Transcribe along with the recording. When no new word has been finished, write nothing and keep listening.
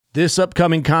This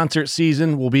upcoming concert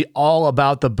season will be all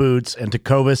about the boots, and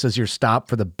Tecovas is your stop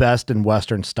for the best in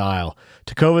Western style.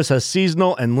 Tecovas has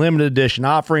seasonal and limited edition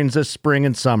offerings this spring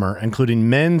and summer, including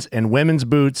men's and women's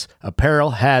boots,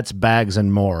 apparel, hats, bags,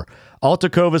 and more. All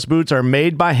Tecovas boots are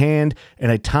made by hand in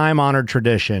a time-honored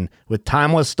tradition with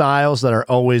timeless styles that are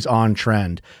always on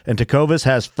trend. And Tecovas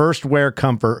has first wear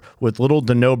comfort with little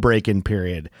to no break-in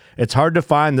period. It's hard to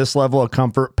find this level of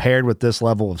comfort paired with this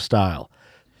level of style.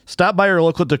 Stop by your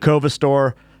local Tecovas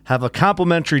store, have a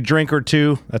complimentary drink or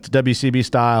two, that's WCB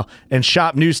style, and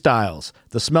shop new styles.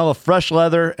 The smell of fresh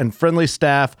leather and friendly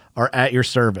staff are at your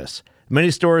service. Many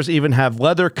stores even have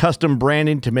leather custom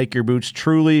branding to make your boots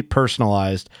truly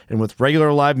personalized. And with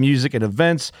regular live music and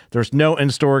events, there's no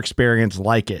in-store experience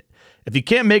like it. If you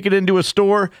can't make it into a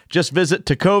store, just visit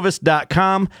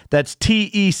tecovas.com. That's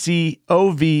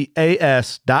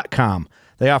TECOVAS.com.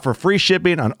 They offer free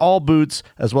shipping on all boots,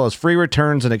 as well as free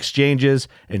returns and exchanges,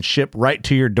 and ship right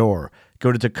to your door.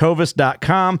 Go to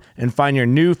tecovas.com and find your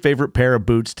new favorite pair of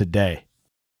boots today.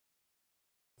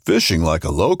 Fishing like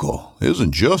a local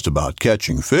isn't just about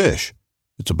catching fish.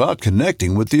 It's about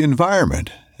connecting with the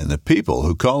environment and the people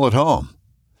who call it home.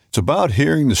 It's about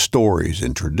hearing the stories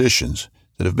and traditions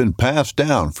that have been passed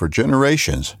down for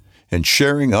generations and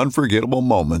sharing unforgettable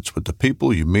moments with the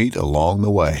people you meet along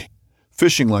the way.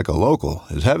 Fishing like a local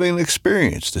is having an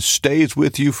experience that stays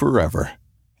with you forever.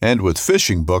 And with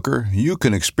Fishing Booker, you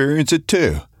can experience it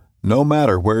too, no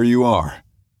matter where you are.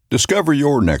 Discover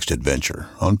your next adventure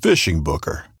on Fishing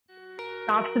Booker.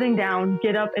 Stop sitting down,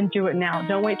 get up and do it now.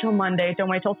 Don't wait till Monday, don't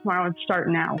wait till tomorrow, and start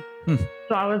now.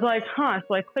 So I was like,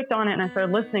 So I clicked on it and I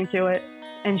started listening to it.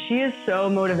 And she is so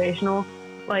motivational.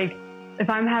 Like, if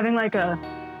I'm having like a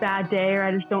bad day or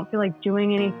I just don't feel like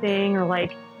doing anything, or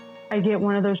like I get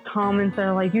one of those comments that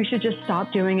are like, you should just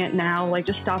stop doing it now. Like,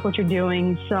 just stop what you're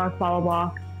doing. You suck, blah, blah,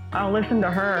 blah. I'll listen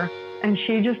to her. And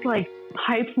she just like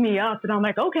hypes me up. And I'm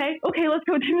like, okay, let's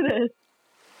go do this.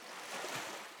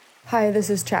 Hi, this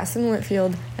is Chasten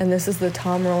Whitfield, and this is the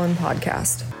Tom Rowland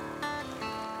Podcast.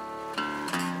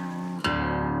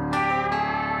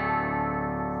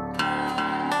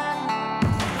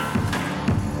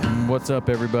 What's up,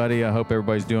 everybody? I hope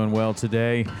everybody's doing well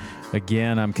today.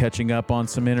 Again, I'm catching up on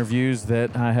some interviews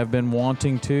that I have been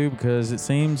wanting to, because it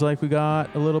seems like we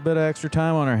got a little bit of extra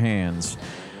time on our hands.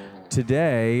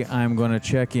 Today, I'm going to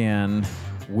check in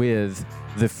with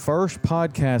the first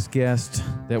podcast guest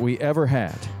that we ever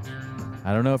had.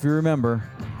 I don't know if you remember,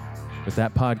 but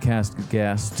that podcast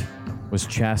guest was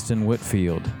Chasten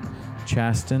Whitfield.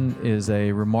 Chasten is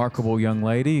a remarkable young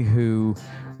lady who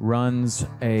runs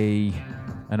an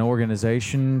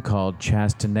organization called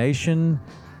Chasten Nation.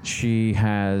 She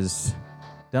has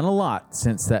done a lot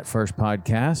since that first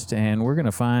podcast, and we're going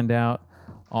to find out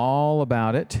all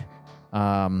about it.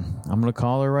 I'm going to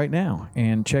call her right now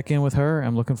and check in with her.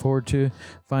 I'm looking forward to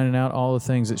finding out all the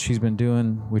things that she's been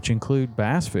doing, which include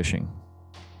bass fishing.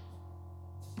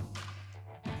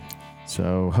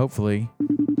 So hopefully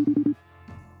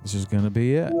this is going to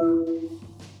be it.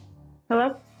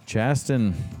 Hello?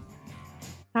 Chasten.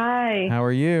 Hi. How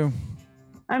are you?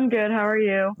 I'm good. How are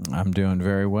you? I'm doing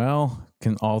very well.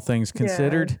 All things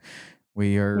considered,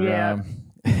 we are,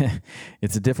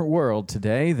 it's a different world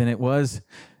today than it was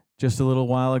just a little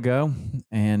while ago.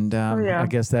 And I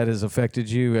guess that has affected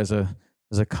you as a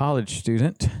college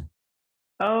student.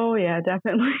 Oh, yeah,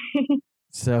 definitely.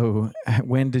 So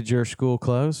when did your school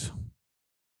close?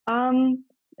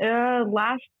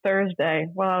 Last Thursday,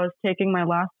 while I was taking my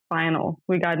last final,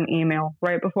 we got an email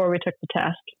right before we took the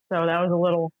test. So that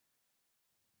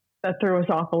threw us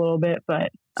off a little bit, but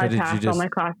so I passed all my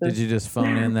classes. Did you just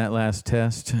phone in that last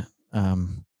test?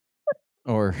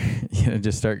 Or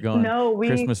just start going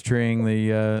Christmas treeing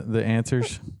the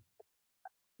answers?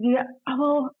 Yeah,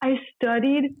 well, I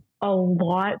studied a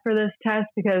lot for this test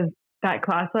because that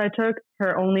class that I took,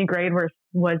 her only grade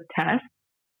was test.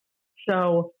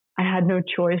 So I had no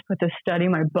choice but to study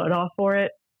my butt off for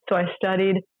it. So I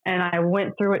studied and I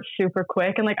went through it super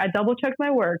quick. And I double checked my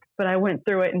work, but I went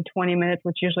through it in 20 minutes,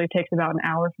 which usually takes about an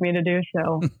hour for me to do.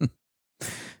 So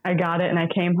I got it and I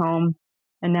came home,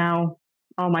 and now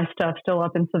all my stuff's still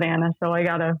up in Savannah. So I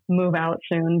got to move out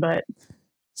soon, but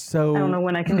I don't know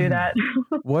when I can do that.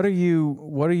 What are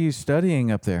you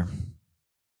studying up there?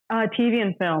 TV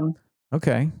and film.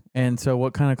 Okay. And so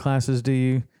what kind of classes do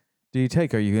you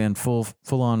take? Are you in full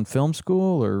on film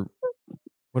school, or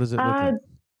what does it look like?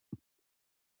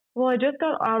 Well, I just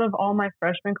got out of all my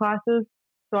freshman classes,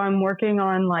 so I'm working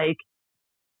on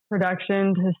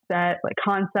production to set,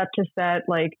 concept to set,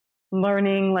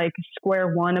 learning like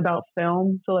square one about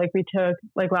film. So like we took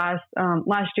like last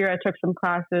year I took some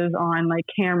classes on like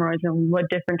cameras and what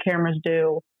different cameras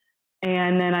do.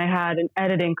 And then I had an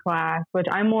editing class, which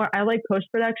I like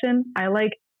post-production. I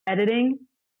like editing,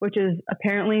 which is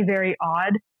apparently very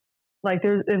odd. Like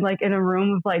there's like in a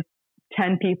room of like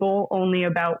 10 people, only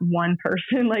about one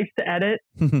person likes to edit.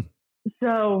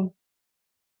 So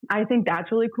I think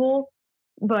that's really cool.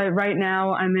 But right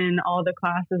now I'm in all the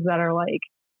classes that are like,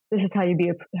 this is how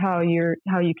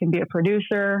you can be a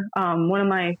producer. One of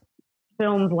my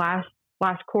films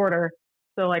last quarter,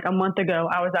 so like a month ago,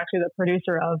 I was actually the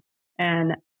producer of,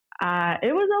 and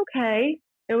it was okay.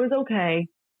 It was okay.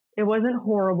 It wasn't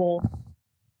horrible,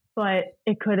 but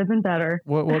it could have been better.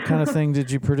 What kind of thing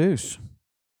did you produce?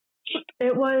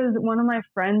 It was one of my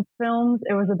friend's films.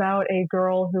 It was about a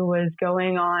girl who was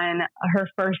going on her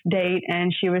first date,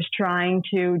 and she was trying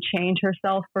to change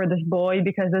herself for this boy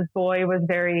because this boy was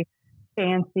very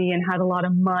fancy and had a lot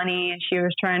of money, and she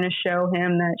was trying to show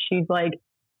him that she's like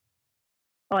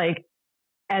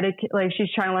etiquette, like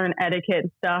she's trying to learn etiquette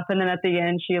and stuff. And then at the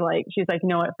end, she's like, you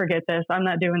know what, forget this. I'm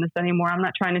not doing this anymore. I'm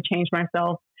not trying to change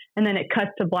myself. And then it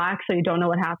cuts to black, so you don't know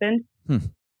what happened.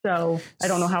 So I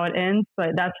don't know how it ends,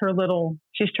 but that's her little,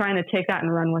 she's trying to take that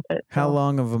and run with it. How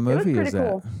long of a movie is that?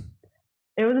 Cool.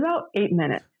 It was about 8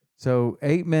 minutes. So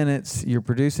 8 minutes, you're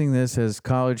producing this as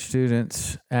college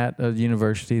students at a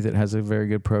university that has a very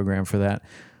good program for that.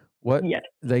 Yes.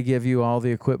 They give you all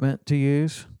the equipment to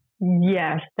use?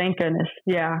 Yes, thank goodness.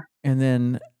 Yeah. And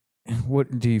then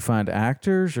what do you find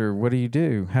actors, or what do you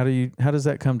do? How does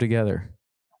that come together?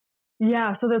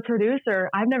 Yeah, so the producer,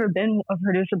 I've never been a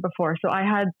producer before. So I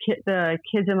had the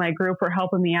kids in my group were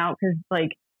helping me out because like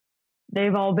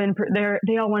they've all been,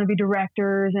 they all want to be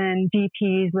directors and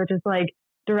DPs, which is like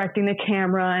directing the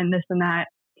camera and this and that.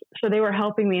 So they were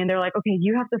helping me, and they're like, okay,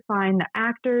 you have to find the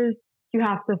actors, you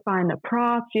have to find the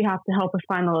props, you have to help us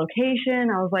find the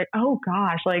location. I was like, oh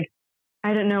gosh, like I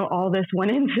didn't know all this went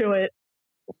into it.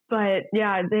 But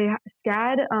yeah,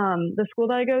 SCAD, the school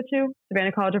that I go to,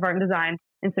 Savannah College of Art and Design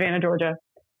in Savannah, Georgia,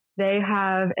 they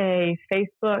have a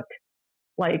Facebook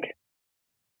like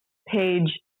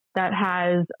page that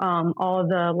has all of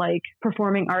the like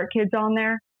performing art kids on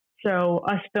there. So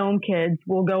us film kids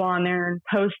will go on there and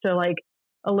post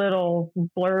a little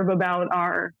blurb about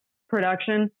our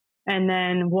production, and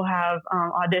then we'll have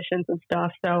auditions and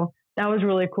stuff. So that was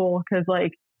really cool because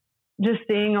like just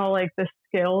seeing all like the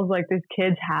skills like these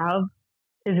kids have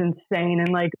is insane. And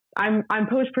like I'm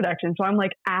post-production, so I'm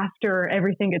like after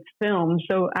everything gets filmed.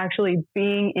 So actually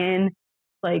being in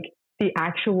like the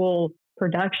actual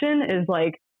production is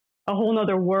like a whole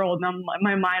nother world. And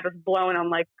my mind was blown. I'm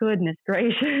like, goodness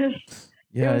gracious.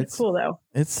 Yeah, it's cool though.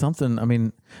 It's something. I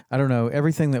mean, I don't know.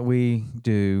 Everything that we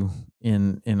do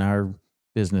in our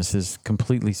business is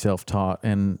completely self-taught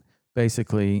and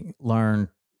basically learned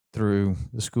through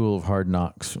the school of hard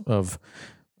knocks of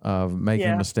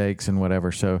making mistakes and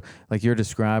whatever. So like you're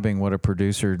describing what a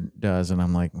producer does, and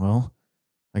I'm like, well,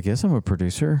 I guess I'm a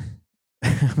producer.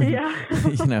 I mean,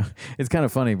 you know, it's kind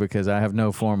of funny because I have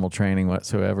no formal training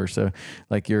whatsoever. So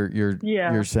like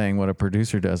you're saying what a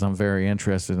producer does. I'm very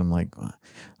interested. I'm like,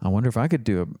 I wonder if I could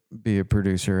be a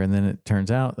producer. And then it turns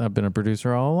out I've been a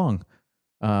producer all along.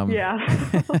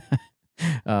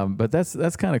 But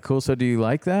that's kind of cool. So do you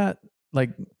like that?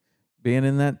 Like being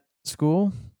in that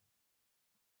school?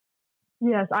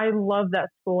 Yes, I love that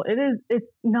school. It's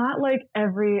not like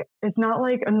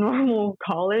a normal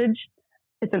college.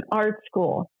 It's an art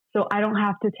school. So I don't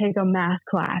have to take a math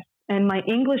class. And my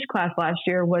English class last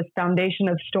year was Foundation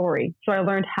of Story. So I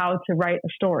learned how to write a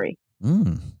story.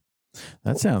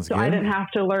 That sounds good. So I didn't have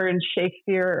to learn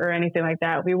Shakespeare or anything like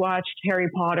that. We watched Harry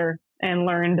Potter and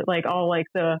learned like all like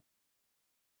the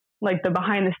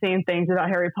behind the scenes things about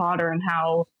Harry Potter and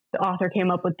how the author came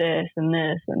up with this and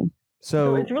this. And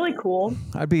so it's really cool.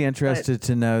 I'd be interested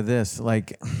to know this.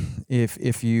 Like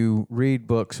if you read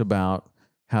books about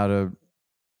how to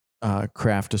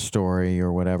craft a story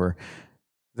or whatever,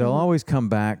 they'll always come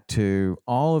back to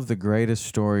all of the greatest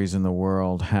stories in the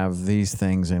world have these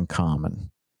things in common.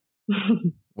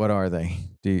 What are they,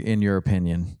 in your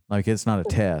opinion? Like, it's not a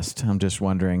test. I'm just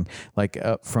wondering, like,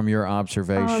 from your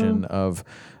observation of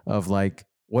like,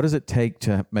 what does it take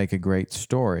to make a great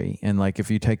story? And like, if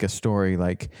you take a story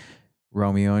like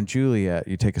Romeo and Juliet,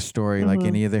 you take a story like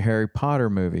any of the Harry Potter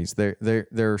movies, there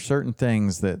are certain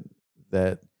things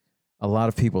that a lot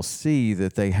of people see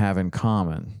that they have in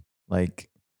common. Like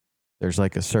there's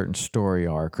like a certain story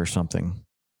arc or something.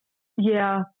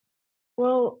 Yeah.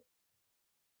 Well,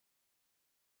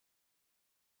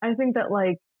 I think that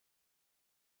like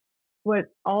what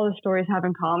all the stories have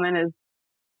in common is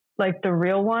like the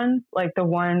real ones, like the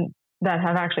ones that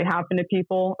have actually happened to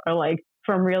people are like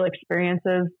from real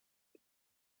experiences.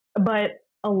 But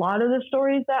a lot of the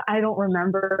stories that I don't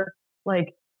remember,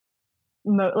 like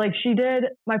she did,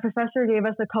 my professor gave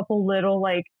us a couple little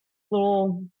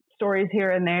stories here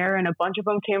and there, and a bunch of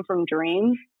them came from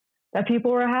dreams that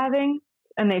people were having,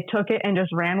 and they took it and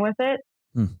just ran with it.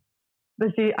 But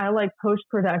see, I like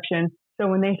post-production. So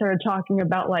when they started talking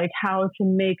about like how to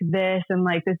make this, and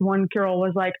like this one girl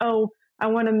was like, oh, I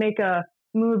want to make a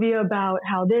movie about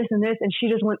how this and this. And she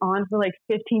just went on for like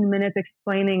 15 minutes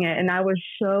explaining it. And I was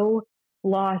so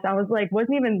lost. I was like,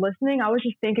 wasn't even listening. I was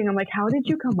just thinking, I'm like, how did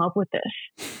you come up with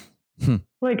this?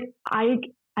 Like, I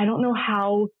don't know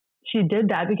how she did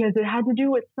that, because it had to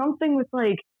do with something with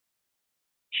like,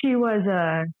 she was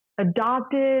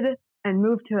adopted and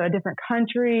moved to a different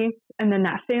country. And then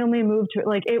that family moved to,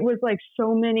 like, it was like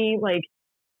so many, like,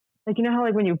 you know how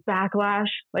like when you backlash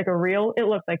like a reel, it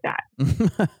looked like that.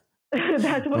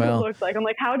 That's what it looks like. I'm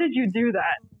like, how did you do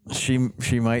that?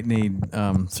 She might need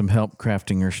some help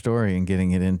crafting her story and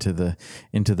getting it into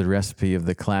the recipe of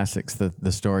the classics,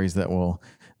 the stories that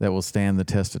will stand the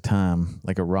test of time,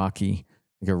 like a Rocky,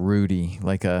 like a Rudy,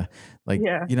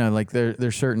 you know, like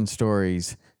there's certain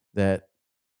stories that,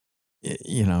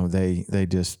 you know,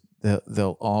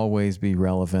 they'll always be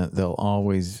relevant. They'll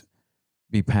always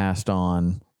be passed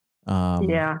on.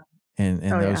 And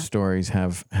those stories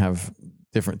have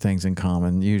different things in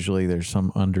common. Usually there's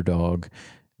some underdog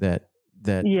that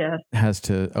has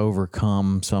to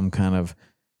overcome some kind of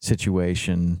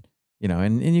situation, you know,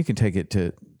 and you can take it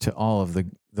to all of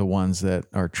the ones that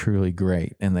are truly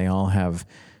great, and they all have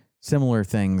similar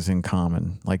things in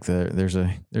common. Like there's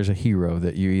a hero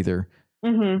that you either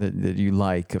that you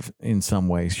like in some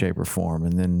way, shape, or form,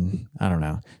 and then I don't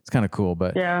know, it's kind of cool.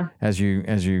 But as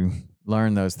you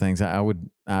learn those things,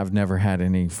 I've never had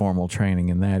any formal training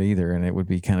in that either, and it would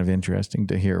be kind of interesting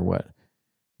to hear what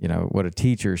a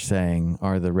teacher's saying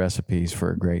are the recipes for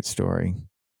a great story.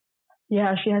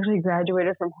 Yeah, she actually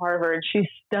graduated from Harvard. She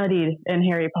studied in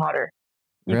Harry Potter.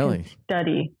 Really?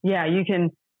 You can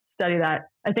study that.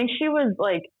 I think she was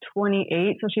like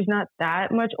 28, so she's not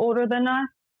that much older than us.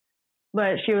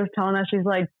 But she was telling us, she's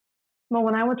like, well,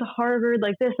 when I went to Harvard,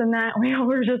 like this and that, we all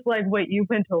were just like, wait, you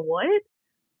went to what?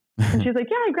 And she's like,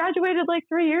 yeah, I graduated like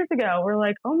 3 years ago. We're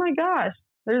like, oh my gosh.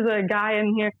 There's a guy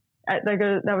in here that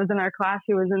was in our class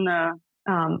who was in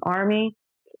the Army.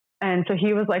 And so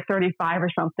he was like 35 or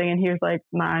something. And he was like,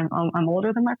 I'm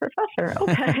older than my professor.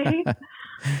 Okay.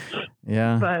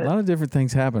 Yeah. But a lot of different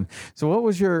things happen. So what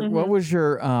was your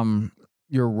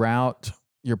route,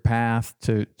 your path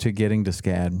to getting to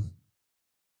SCAD?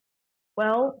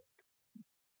 Well,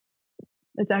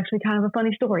 it's actually kind of a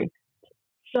funny story.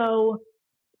 So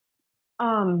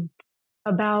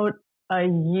about a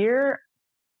year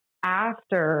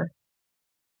after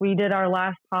we did our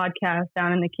last podcast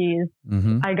down in the Keys,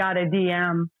 I got a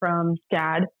DM from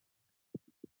SCAD,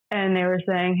 and they were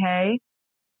saying,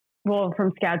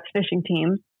 from SCAD's fishing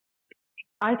team.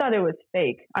 I thought it was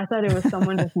fake. I thought it was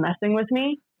someone just messing with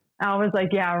me. I was like,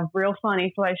 yeah, real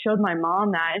funny. So I showed my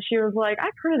mom that, and she was like,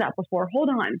 I've heard of that before. Hold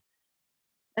on.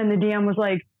 And the DM was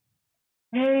like,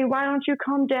 hey, why don't you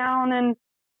come down and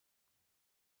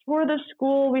tour the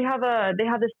school? They have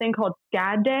this thing called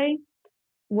SCAD Day,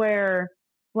 where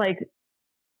like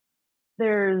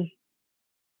there's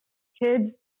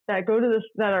kids that go to this,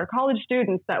 that are college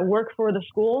students that work for the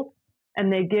school,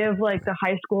 and they give like the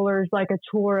high schoolers like a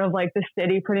tour of like the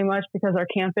city pretty much, because our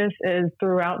campus is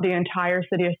throughout the entire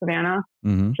city of Savannah.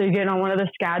 So you get on one of the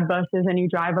SCAD buses and you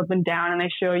drive up and down, and they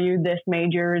show you this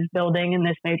major's building and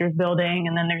this major's building,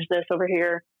 and then there's this over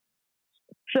here.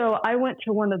 So I went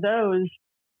to one of those,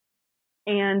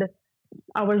 and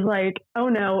I was like, oh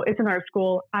no, it's an art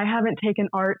school. I haven't taken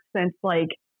art since like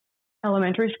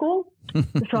elementary school.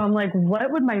 So I'm like,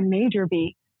 what would my major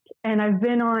be? And I've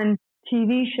been on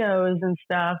TV shows and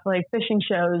stuff, like fishing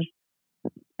shows,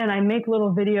 and I make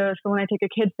little videos. So when I take a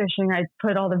kid fishing, I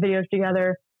put all the videos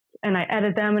together and I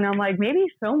edit them, and I'm like, maybe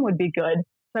film would be good.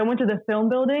 So I went to the film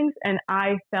buildings and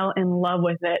I fell in love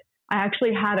with it. I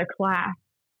actually had a class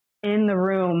in the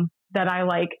room that I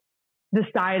like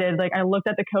decided, like I looked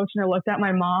at the coach and I looked at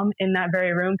my mom in that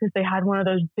very room, because they had one of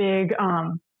those big,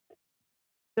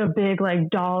 the big like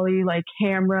dolly like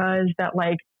cameras that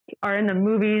like are in the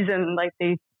movies, and like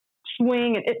they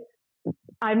swing, and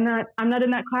I'm not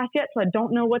in that class yet, so I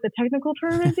don't know what the technical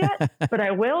term is yet, but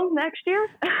I will next year.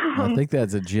 I think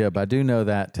that's a jib. I do know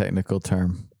that technical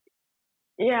term.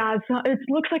 Yeah, it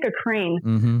looks like a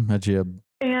crane. A jib.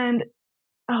 And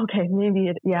okay, maybe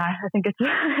I think it's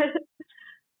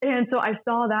and so I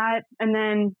saw that, and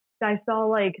then I saw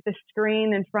like the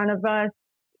screen in front of us,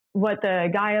 what the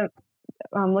guy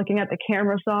looking at the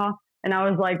camera saw. And I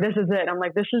was like, this is it. I'm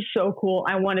like, this is so cool.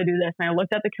 I want to do this. And I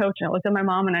looked at the coach and I looked at my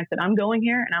mom and I said, I'm going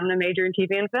here and I'm going to major in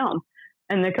TV and film.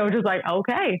 And the coach was like,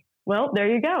 okay, well, there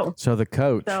you go. So the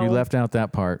coach, you left out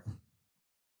that part.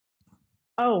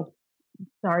 Oh,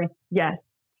 sorry. Yes.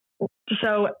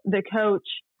 So the coach,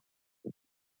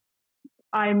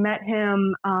 I met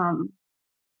him.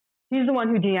 He's the one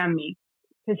who DM'd me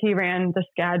because he ran the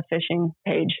SCAD fishing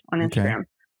page on Instagram. Okay.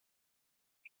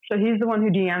 So he's the one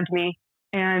who DM'd me.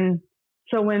 And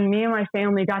so when me and my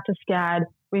family got to SCAD,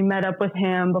 we met up with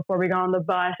him before we got on the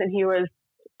bus, and he was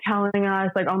telling us,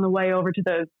 like, on the way over to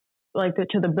the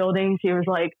buildings, he was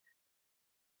like,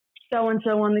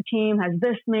 so-and-so on the team has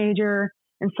this major,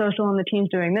 and so-so on the team's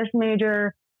doing this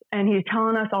major. And he's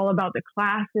telling us all about the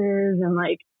classes and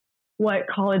like what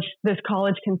this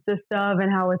college consists of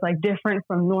and how it's like different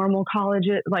from normal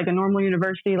colleges, like a normal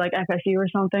university, like FSU or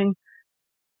something.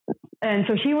 And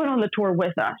so he went on the tour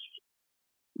with us.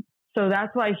 So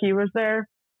that's why he was there.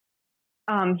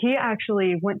 He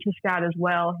actually went to SCAD as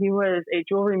well. He was a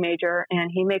jewelry major and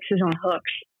he makes his own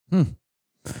hooks.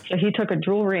 So he took a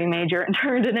jewelry major and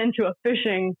turned it into a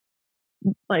fishing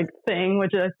like thing,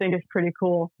 which I think is pretty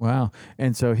cool. Wow.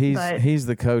 And so he's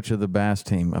the coach of the bass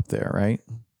team up there, right?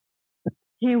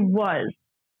 He was.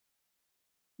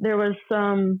 There was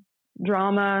some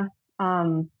drama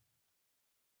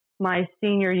my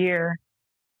senior year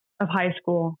of high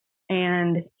school,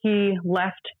 and he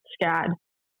left SCAD.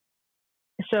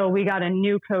 So we got a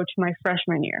new coach my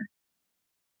freshman year.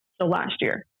 So last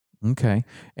year. Okay.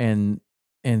 And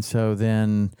so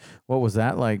then what was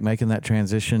that like, making that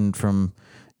transition from,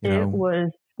 It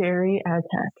was scary as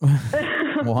heck.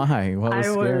 Why? What was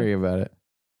scary about it?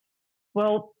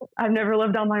 Well, I've never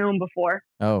lived on my own before.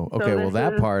 Oh, okay. So well,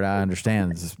 that part I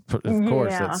understand. Of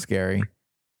course, that's scary.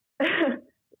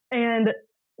 And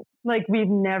like, we've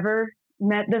never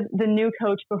met the new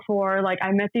coach before. Like,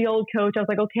 I met the old coach. I was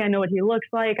like, okay, I know what he looks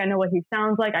like. I know what he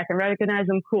sounds like. I can recognize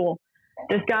him. Cool.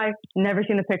 This guy, never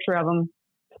seen a picture of him.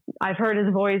 I've heard his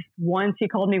voice once. He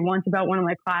called me once about one of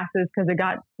my classes because it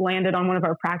got landed on one of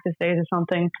our practice days or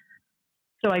something.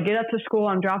 So I get up to school.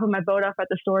 I'm dropping my boat off at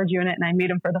the storage unit and I meet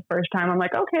him for the first time. I'm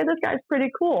like, okay, this guy's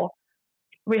pretty cool.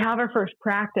 We have our first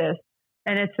practice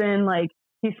and it's in like,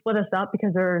 he split us up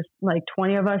because there's like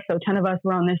 20 of us. So 10 of us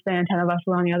were on this day and 10 of us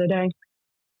were on the other day.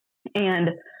 And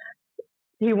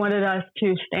he wanted us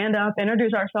to stand up,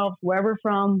 introduce ourselves, where we're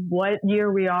from, what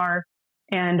year we are,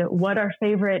 and what our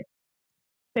favorite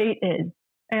bait is.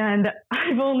 And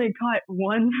I've only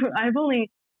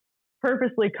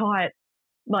purposely caught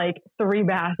like 3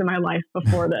 bass in my life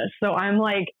before this. So I'm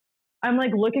like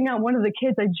looking at one of the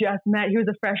kids I just met. He was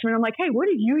a freshman. I'm like, hey, what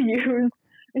do you use?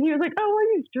 And he was like, oh, I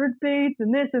use jerk baits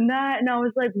and this and that. And I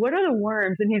was like, what are the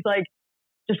worms? And he's like,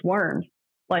 just worms,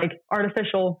 like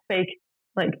artificial, fake,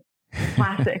 like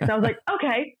plastics. I was like,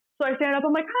 okay. So I stand up.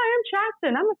 I'm like, hi, I'm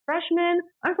Chaston. I'm a freshman.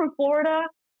 I'm from Florida.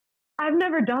 I've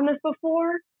never done this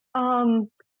before.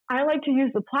 I like to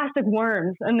use the plastic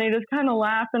worms. And they just kind of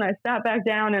laughed. And I sat back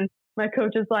down and my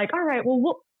coach is like, all right,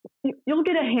 well, you'll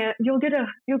get a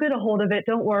hold of it.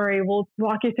 Don't worry. We'll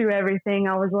walk you through everything.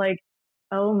 I was like,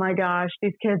 oh my gosh,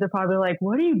 these kids are probably like,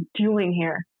 what are you doing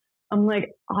here? I'm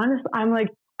like, honestly,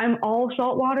 I'm all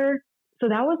saltwater. So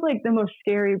that was like the most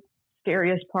scariest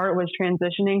part, was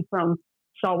transitioning from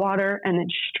saltwater and then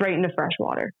straight into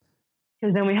freshwater.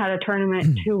 Because then we had a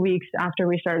tournament 2 weeks after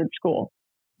we started school.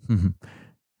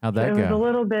 How'd that go? It was a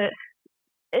little bit,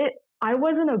 I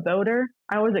wasn't a boater.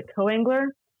 I was a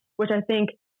co-angler, which I think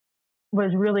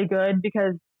was really good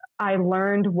because I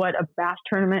learned what a bass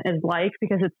tournament is like,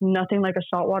 because it's nothing like a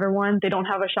saltwater one. They don't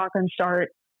have a shotgun start.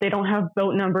 They don't have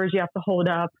boat numbers you have to hold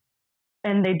up,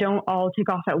 and they don't all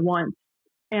take off at once.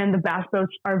 And the bass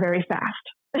boats are very fast.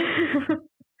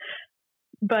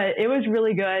 But it was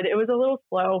really good. It was a little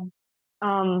slow.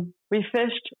 We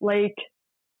fished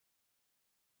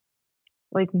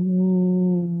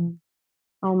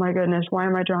oh my goodness, why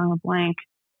am I drawing a blank?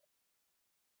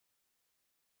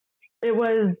 It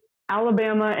was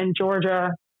Alabama and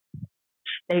Georgia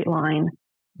state line.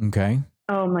 Okay.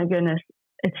 Oh my goodness.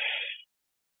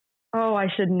 I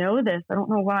should know this. I don't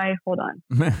know why. Hold on.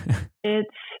 It's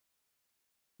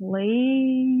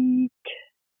West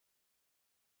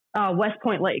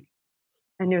Point Lake.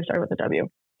 I knew it started with a W.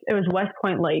 It was West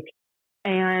Point Lake.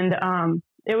 And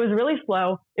it was really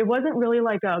slow. It wasn't really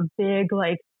like a big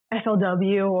like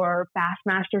FLW or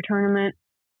Bassmaster tournament.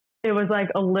 It was like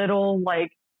a little like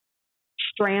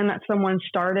strand that someone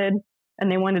started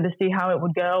and they wanted to see how it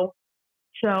would go.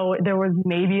 So there was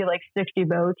maybe like 60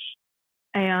 boats,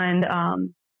 and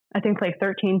I think like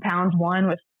 13 pounds one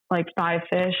with like 5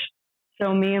 fish.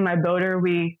 So me and my boater,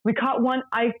 we caught one.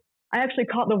 I actually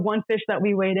caught the one fish that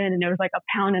we weighed in, and it was like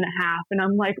 1.5 pounds. And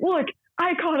I'm like, look,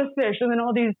 I caught a fish. And then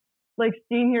all these like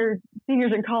seniors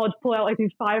in college pull out like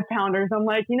these 5-pounders. I'm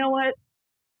like, you know what?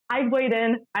 I weighed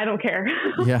in. I don't care.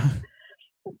 Yeah.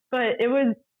 But it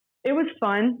was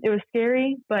fun. It was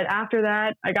scary. But after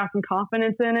that, I got some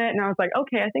confidence in it, and I was like,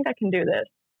 okay, I think I can do this.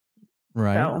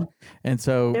 Right. So, and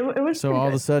so it was so all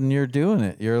of a sudden you're doing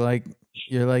it. You're like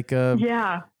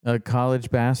a college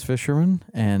bass fisherman,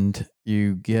 and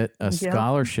you get a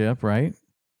scholarship, right?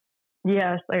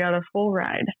 Yes, I got a full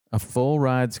ride. A full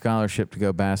ride scholarship to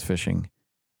go bass fishing.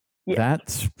 Yes.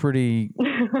 That's pretty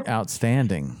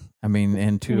outstanding. I mean,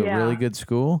 into a really good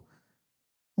school.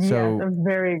 So, yes, a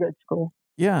very good school.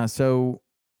 Yeah, so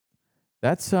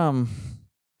that's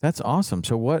awesome.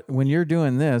 So when you're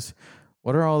doing this,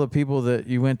 what are all the people that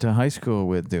you went to high school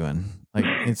with doing? Like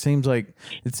it seems like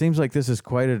this is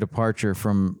quite a departure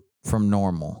from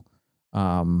normal.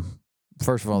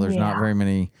 First of all, there's not very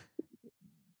many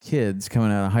kids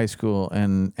coming out of high school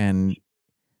and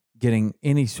getting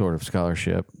any sort of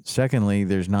scholarship. Secondly,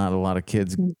 there's not a lot of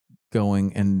kids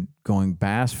going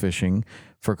bass fishing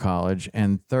for college.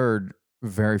 And third,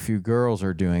 very few girls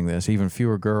are doing this, even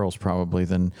fewer girls probably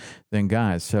than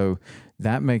guys. So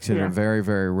that makes it a very,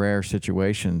 very rare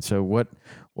situation. So what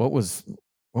was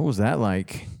that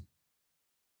like?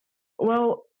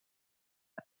 Well,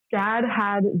 SCAD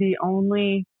had the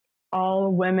only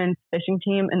all women's fishing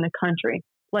team in the country.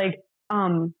 Like,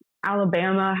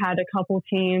 Alabama had a couple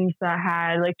teams that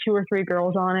had like 2 or 3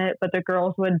 girls on it, but the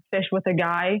girls would fish with a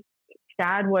guy.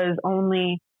 SCAD was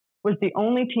the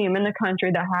only team in the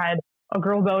country that had a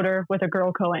girl boater with a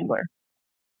girl co-angler.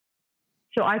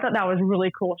 So I thought that was really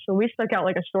cool. So we stuck out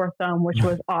like a sore thumb, which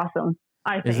was awesome.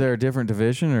 I think. Is there a different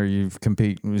division, or you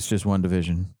compete? It's just one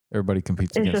division. Everybody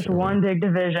competes. It's just one big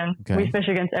division. Okay. We fish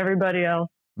against everybody else.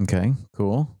 Okay,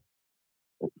 cool.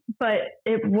 But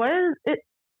it's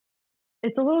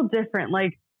a little different.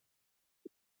 Like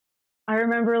I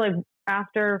remember, like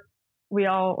after we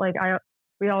all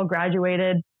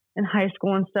graduated in high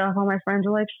school and stuff, all my friends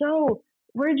were like, "So,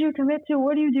 where'd you commit to?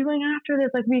 What are you doing after this?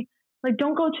 Like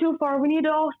don't go too far. We need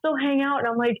to all still hang out." And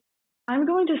I'm like, "I'm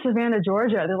going to Savannah,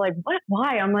 Georgia." They're like, "What?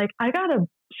 Why?" I'm like, "I got a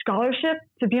scholarship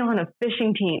to be on a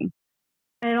fishing team."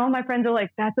 And all my friends are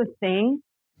like, "That's a thing."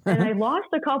 And I lost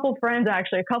a couple friends,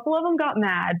 actually. A couple of them got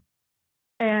mad.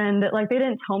 And like, they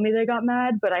didn't tell me they got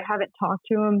mad, but I haven't talked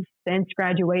to them since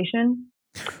graduation.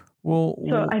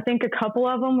 So I think a couple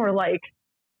of them were like,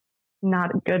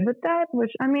 not good with that,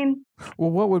 which I mean.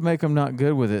 Well, what would make them not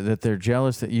good with it? That they're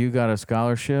jealous that you got a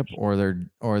scholarship, or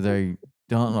they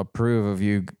don't approve of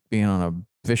you being on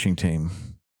a fishing team?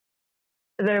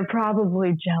 They're probably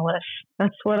jealous.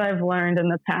 That's what I've learned in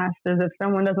the past, is if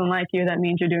someone doesn't like you, that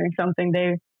means you're doing something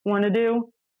they want to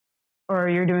do, or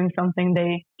you're doing something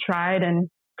they tried and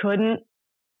couldn't,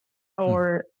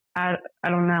 or I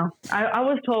don't know. I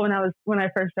was told when I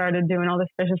first started doing all this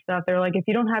fishing stuff, they were like, if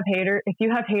you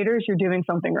have haters, you're doing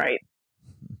something right.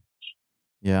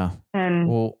 Yeah. And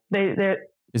well,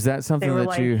 is that something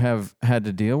that you have had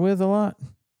to deal with a lot?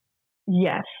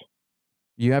 Yes.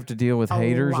 You have to deal with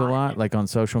haters a lot, like on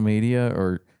social media,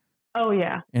 or? Oh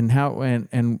yeah. And how,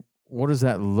 and what does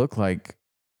that look like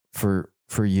for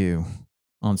you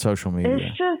on social media?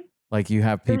 It's just, like you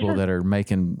have people that are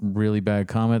making really bad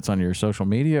comments on your social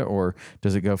media, or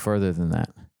does it go further than that?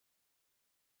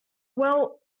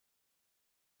 Well,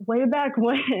 way back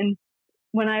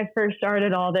when I first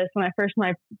started all this, when I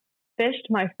fished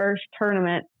my first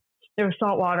tournament, it was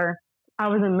saltwater. I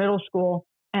was in middle school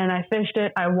and I fished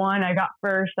it. I won. I got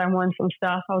first. I won some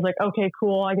stuff. I was like, okay,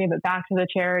 cool. I gave it back to the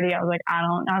charity. I was like,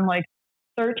 I'm like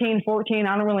 13, 14.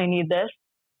 I don't really need this.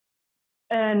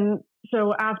 And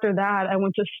so after that, I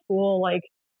went to school like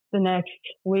the next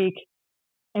week,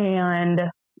 and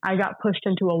I got pushed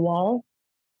into a wall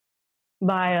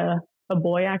by a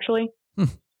boy, actually.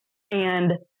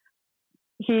 And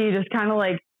he just kind of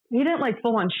like, he didn't like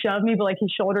full on shove me, but like he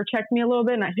shoulder checked me a little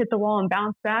bit, and I hit the wall and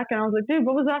bounced back. And I was like, dude,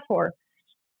 what was that for?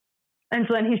 And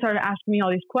so then he started asking me all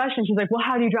these questions. He's like, well,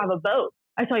 how do you drive a boat?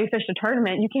 I saw you fish a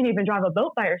tournament. You can't even drive a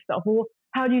boat by yourself. Well,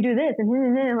 how do you do this?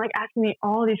 And like asking me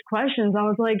all these questions. I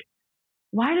was like,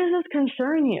 why does this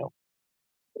concern you?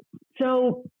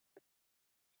 So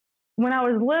when I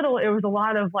was little, it was a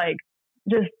lot of like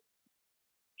just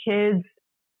kids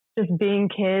just being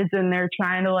kids, and they're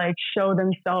trying to like show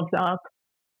themselves up,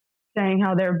 saying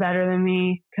how they're better than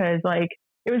me. Cause like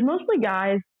it was mostly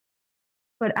guys,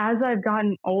 but as I've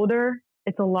gotten older,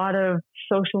 it's a lot of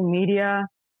social media,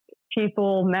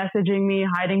 people messaging me,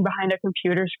 hiding behind a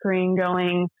computer screen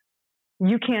going,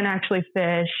 you can't actually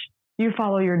fish. You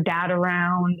follow your dad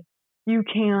around. You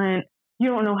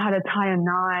don't know how to tie a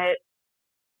knot.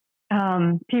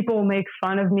 People make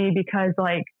fun of me because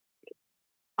like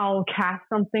I'll cast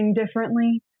something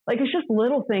differently. Like it's just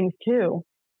little things too.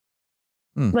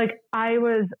 Like I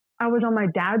was on my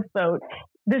dad's boat.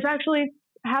 This actually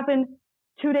happened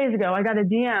 2 days ago. I got a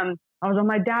DM. I was on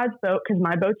my dad's boat because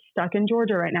my boat's stuck in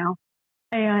Georgia right now.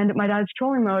 And my dad's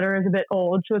trolling motor is a bit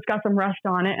old, so it's got some rust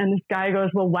on it. And this guy goes,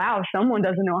 well, wow, someone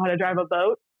doesn't know how to drive a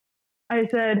boat.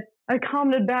 I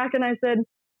commented back and I said,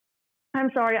 I'm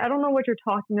sorry, I don't know what you're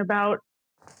talking about.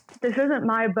 This isn't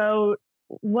my boat.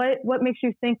 What makes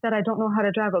you think that I don't know how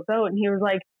to drive a boat? And he was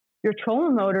like, your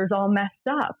trolling motor's all messed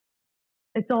up.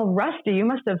 It's all rusty. You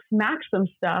must have smacked some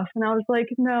stuff. And I was like,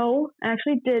 no, I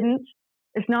actually didn't.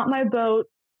 It's not my boat.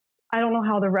 I don't know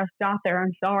how the rest got there.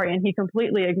 I'm sorry. And he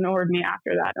completely ignored me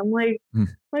after that. I'm like,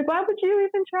 why would you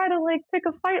even try to like pick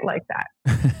a fight like that?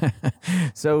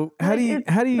 So how do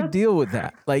you deal with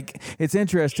that? Like, it's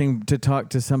interesting to talk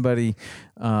to somebody.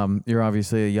 You're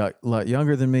obviously a lot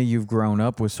younger than me. You've grown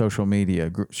up with social media.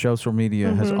 Social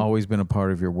media has always been a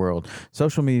part of your world.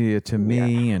 Social media to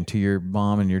me and to your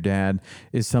mom and your dad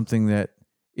is something that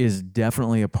is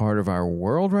definitely a part of our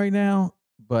world right now.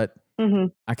 But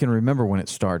I can remember when it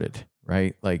started,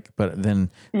 right? Like, but then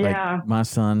like my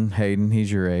son, Hayden,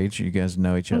 he's your age. You guys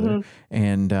know each other.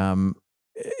 And,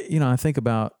 I think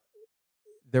about,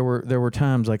 there were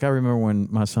times, like I remember when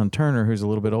my son Turner, who's a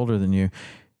little bit older than you,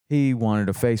 he wanted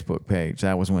a Facebook page.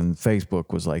 That was when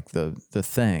Facebook was like the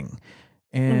thing.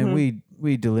 And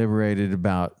we deliberated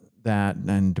about that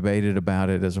and debated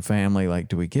about it as a family. Like,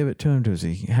 do we give it to him? Does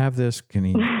he have this? Can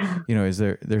he,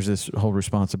 there's this whole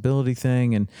responsibility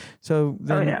thing. And so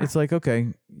then it's like,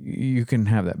 okay, you can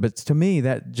have that. But to me,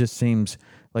 that just seems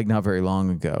like not very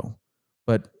long ago,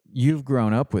 but you've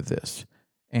grown up with this.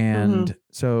 And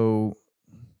so,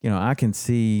 I can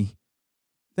see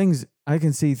things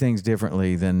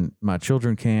differently than my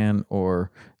children can or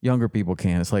younger people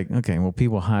can. It's like, okay, well,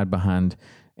 people hide behind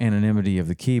anonymity of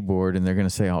the keyboard and they're going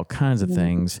to say all kinds of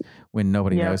things when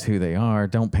nobody knows who they are.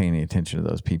 Don't pay any attention to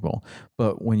those people.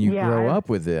 But when you grow up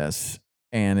with this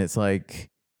and it's like,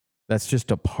 that's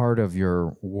just a part of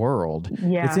your world.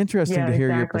 It's interesting to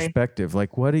hear your perspective.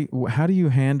 Like, how do you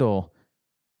handle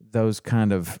those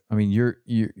kind of, I mean,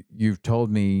 you've told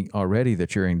me already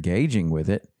that you're engaging with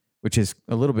it, which is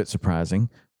a little bit surprising,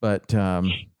 but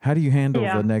how do you handle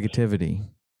the negativity?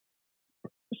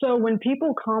 So when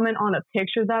people comment on a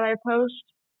picture that I post,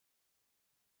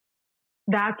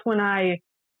 that's when I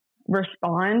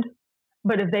respond.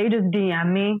 But if they just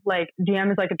DM me, like DM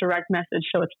is like a direct message,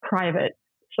 so it's private.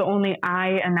 So only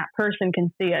I and that person can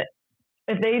see it.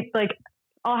 If they like,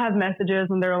 I'll have messages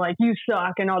and they're like, you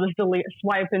suck. And I'll just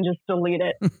swipe and just delete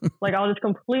it. Like I'll just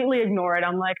completely ignore it.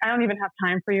 I'm like, I don't even have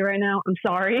time for you right now. I'm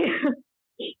sorry.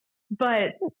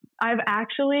 But I've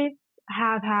actually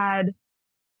have had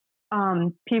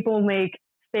people make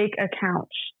fake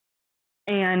accounts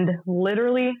and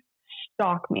literally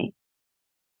stalk me.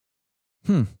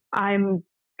 I'm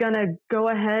going to go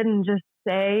ahead and just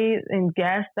say and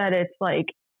guess that it's like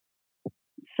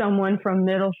someone from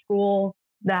middle school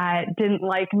that didn't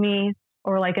like me,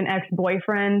 or like an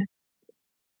ex-boyfriend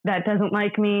that doesn't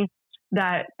like me,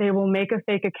 that they will make a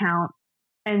fake account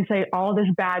and say all this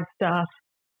bad stuff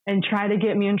and try to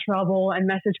get me in trouble and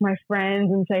message my friends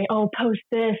and say, oh, post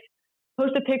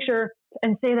a picture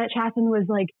and say that Chasen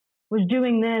was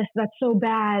doing this. That's so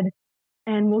bad.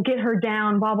 And we'll get her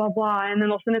down, blah, blah, blah. And then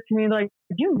they'll send it to me like,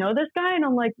 do you know this guy? And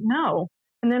I'm like, no.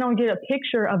 And then I'll get a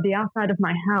picture of the outside of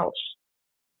my house.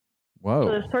 Whoa.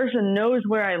 So this person knows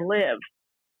where I live.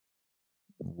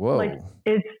 Whoa. Like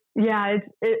I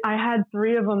had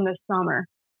 3 of them this summer.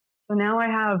 So now I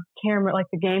have like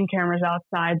the game cameras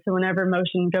outside. So whenever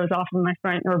motion goes off in my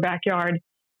front or backyard,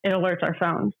 it alerts our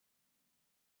phones.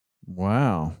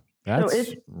 Wow. That's so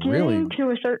it's really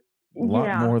to a certain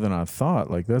lot more than I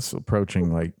thought. Like that's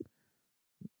approaching like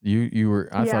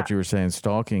I thought you were saying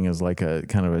stalking is like a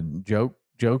kind of a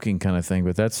joking kind of thing,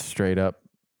 but that's straight up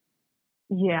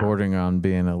bordering on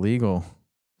being illegal.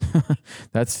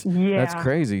 That's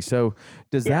crazy. So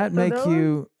does that make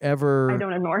you ever? I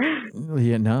don't ignore.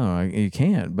 Yeah, no, you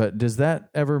can't. But does that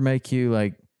ever make you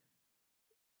like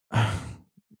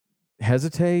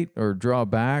hesitate or draw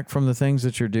back from the things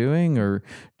that you're doing, or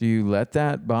do you let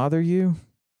that bother you?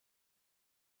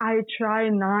 I try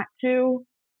not to.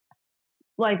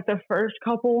 Like the first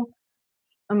couple,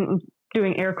 I'm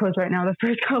doing air quotes right now. The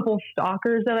first couple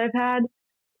stalkers that I've had,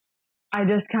 I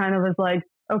just kind of was like,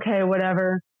 okay,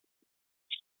 whatever.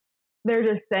 They're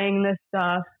just saying this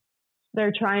stuff.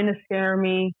 They're trying to scare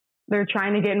me. they're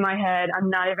trying to get in my head. I'm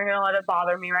not even going to let it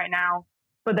bother me right now.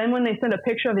 But then when they send a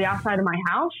picture of the outside of my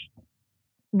house,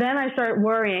 then I start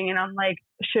worrying, and I'm like,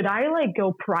 should I like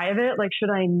go private? Like, should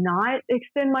I not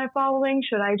extend my following?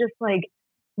 Should I just like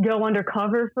go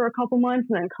undercover for a couple months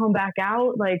and then come back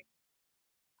out? Like,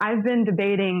 I've been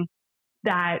debating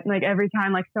that, like, every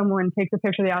time like someone takes a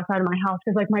picture of the outside of my house,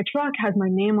 because like my truck has my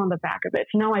name on the back of it.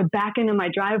 So now I back into my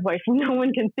driveway so no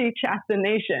one can see Chaston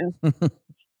Nation.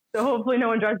 So hopefully no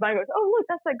one drives by and goes, oh, look,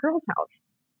 that's that girl's house.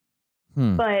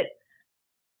 But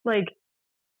like,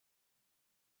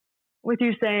 with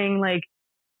you saying like,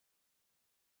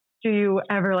 do you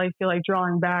ever like feel like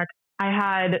drawing back? I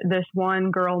had this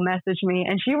one girl message me,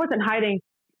 and she wasn't hiding.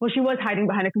 Well, she was hiding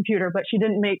behind a computer, but she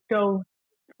didn't go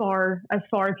as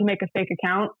far to make a fake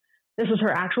account. This was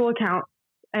her actual account.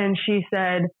 And she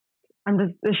said,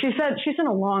 she sent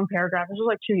a long paragraph. This was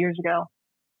like 2 years ago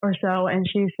or so. And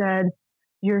she said,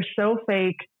 you're so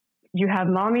fake. You have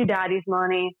mommy, daddy's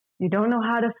money. You don't know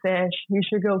how to fish. You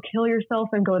should go kill yourself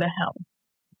and go to hell.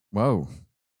 Whoa.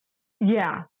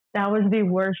 Yeah. That was the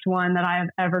worst one that I have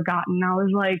ever gotten. I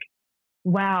was like,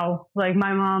 wow. Like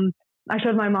I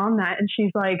showed my mom that, and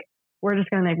she's like, we're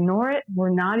just going to ignore it. We're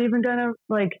not even going to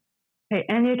like pay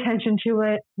any attention to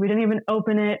it. We didn't even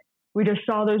open it. We just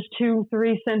saw those 2-3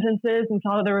 sentences and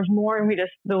saw that there was more, and we just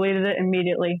deleted it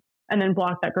immediately and then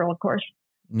blocked that girl, of course.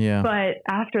 Yeah. But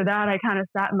after that, I kind of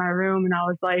sat in my room and I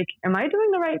was like, am I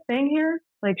doing the right thing here?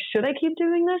 Like, should I keep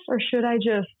doing this, or should I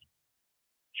just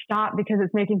stop because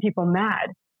it's making people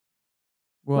mad?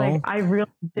 Well, like, I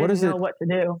really didn't know what to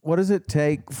do. What does it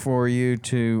take for you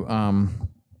to,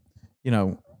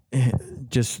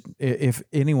 just if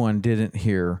anyone didn't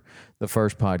hear the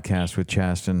first podcast with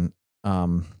Chaston,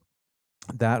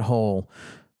 that whole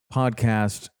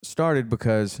podcast started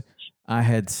because I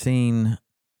had seen,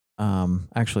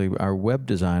 actually our web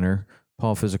designer,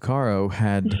 Paul Fizzicaro,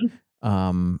 had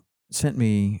sent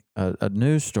me a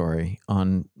news story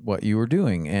on what you were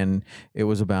doing. And it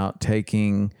was about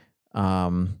taking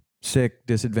sick,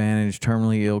 disadvantaged,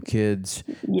 terminally ill kids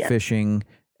fishing.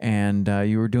 And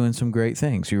you were doing some great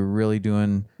things. You were really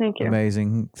doing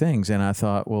amazing things. And I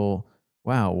thought, well,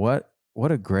 wow,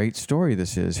 what a great story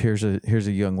this is. Here's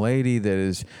a young lady that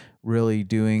is really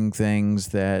doing things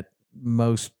that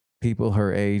most people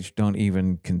her age don't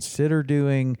even consider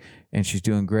doing, and she's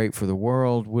doing great for the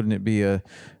world. Wouldn't it be a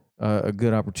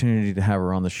good opportunity to have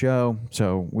her on the show?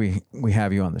 So we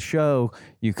have you on the show.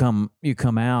 You come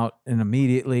out, and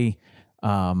immediately,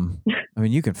 I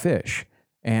mean, you can fish.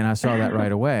 And I saw that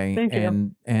right away. Thank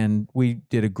you. And we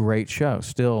did a great show.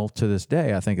 Still to this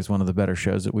day, I think it's one of the better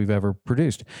shows that we've ever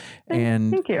produced.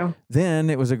 Thank you. Then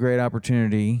it was a great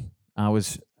opportunity.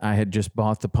 I had just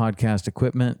bought the podcast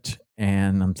equipment,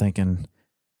 and I'm thinking,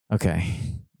 okay,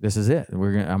 this is it.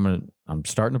 I'm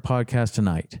starting a podcast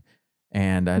tonight.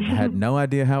 And I had no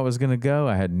idea how it was going to go.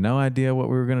 I had no idea what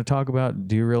we were going to talk about.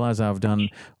 Do you realize I've done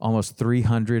almost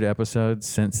 300 episodes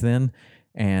since then?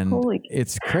 And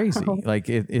it's crazy. Like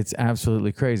it's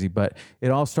absolutely crazy, but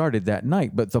it all started that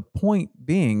night. But the point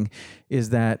being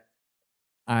is that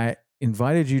I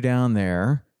invited you down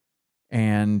there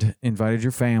and invited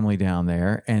your family down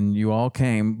there, and you all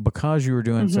came because you were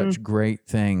doing such great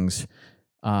things.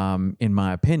 In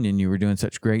my opinion, you were doing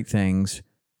such great things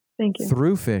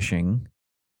through fishing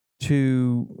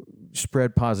to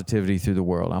spread positivity through the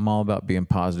world. I'm all about being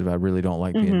positive. I really don't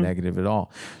like being negative at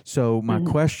all. So my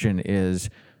question is,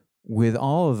 with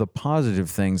all of the positive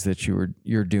things that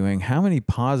you're doing, how many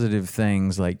positive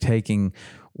things, like taking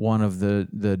one of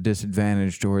the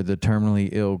disadvantaged or the terminally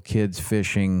ill kids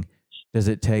fishing, does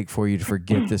it take for you to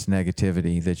forget this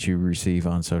negativity that you receive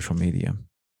on social media?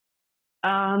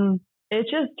 It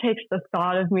just takes the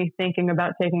thought of me thinking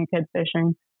about taking a kid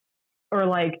fishing, or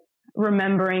like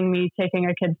remembering me taking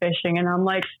a kid fishing, and I'm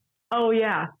like, oh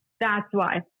yeah, that's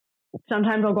why.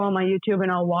 Sometimes I'll go on my YouTube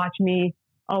and I'll watch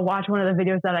one of the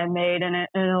videos that I made, and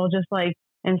it'll just like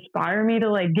inspire me to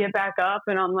like get back up,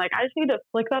 and I'm like, I just need to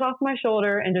flick that off my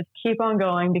shoulder and just keep on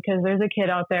going, because there's a kid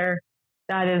out there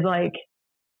that is like,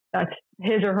 that's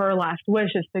his or her last wish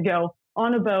is to go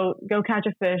on a boat, go catch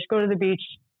a fish, go to the beach,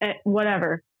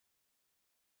 whatever.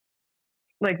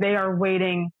 Like, they are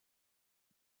waiting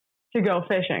to go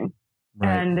fishing.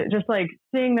 Right. And just like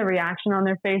seeing the reaction on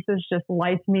their faces just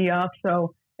lights me up.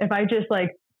 So if I just like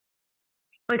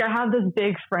I have this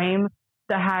big frame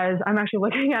that has, I'm actually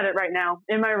looking at it right now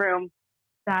in my room,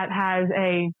 that has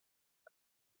a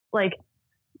like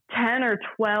 10 or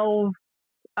 12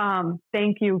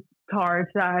 thank you cards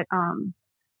that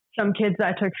some kids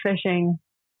that took fishing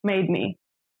made me.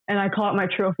 And I call it my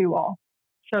trophy wall.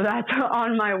 So that's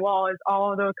on my wall, is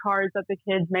all of those cards that the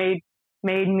kids made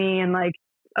made me, and like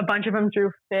a bunch of them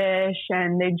drew fish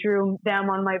and they drew them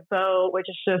on my boat, which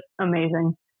is just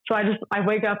amazing. So I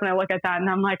wake up and I look at that and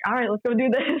I'm like, all right, let's go do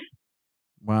this.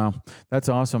 Wow, that's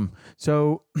awesome.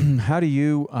 So how do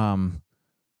you,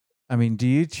 do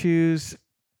you choose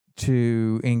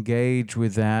to engage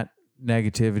with that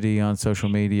negativity on social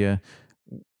media?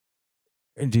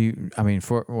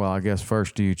 I guess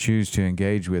first, do you choose to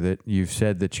engage with it? You've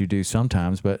said that you do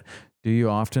sometimes, but do you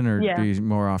often, or do you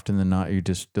more often than not, you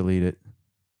just delete it?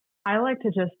 I like to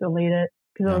just delete it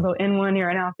because it'll go in one ear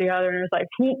and out the other, and it's like,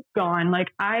 whoop, gone. Like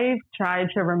I've tried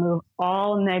to remove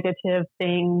all negative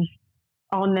things,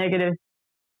 all negative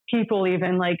people,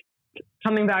 even like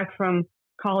coming back from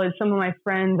college, some of my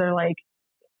friends are like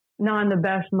not in the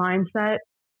best mindset.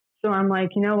 So I'm like,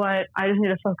 you know what? I just need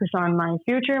to focus on my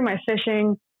future, my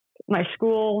fishing, my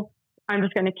school. I'm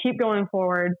just going to keep going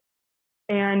forward.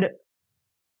 And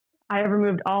I have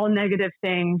removed all negative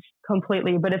things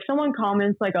completely. But if someone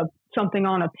comments like something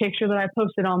on a picture that I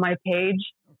posted on my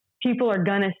page, people are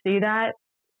going to see that.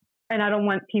 And I don't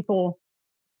want people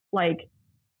like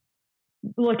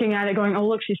looking at it going, oh,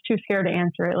 look, she's too scared to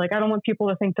answer it. Like, I don't want people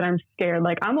to think that I'm scared.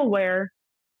 Like, I'm aware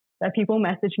that people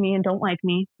message me and don't like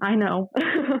me. I know.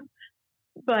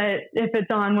 But if it's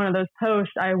on one of those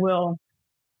posts, I will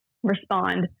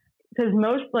respond, because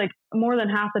more than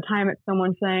half the time it's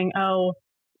someone saying, oh,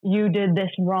 you did this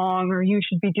wrong, or you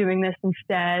should be doing this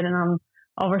instead. And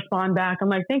I'll respond back. I'm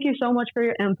like, thank you so much for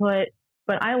your input,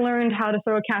 but I learned how to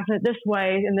throw a cast net this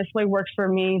way, and this way works for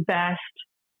me best.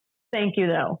 Thank you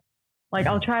though. Like,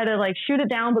 I'll try to like shoot it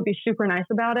down, but be super nice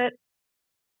about it.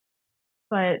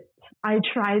 But I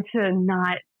try to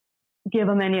not give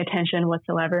them any attention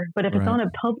whatsoever. But if it's on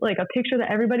a picture that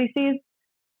everybody sees,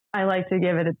 I like to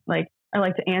give it I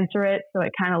like to answer it so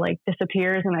it kind of like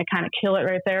disappears, and I kind of kill it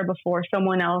right there before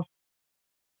someone else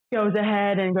goes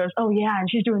ahead and goes, oh yeah, and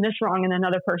she's doing this wrong, and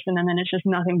another person, and then it's just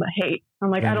nothing but hate.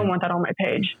 I'm like, I don't want that on my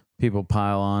page. People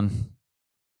pile on.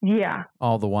 Yeah.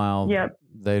 All the while,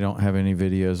 they don't have any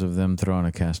videos of them throwing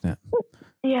a cast net.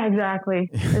 Yeah, exactly.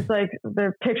 It's like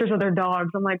they're pictures of their dogs.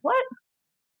 I'm like, what?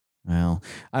 Well,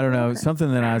 I don't know.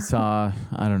 Something that I saw,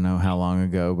 I don't know how long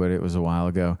ago, but it was a while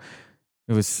ago.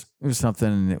 It was something,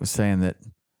 and it was saying that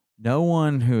no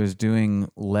one who is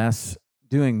doing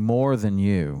more than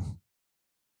you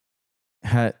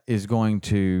is going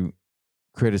to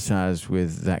criticize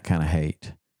with that kind of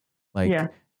hate. Like, yeah,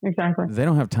 exactly. They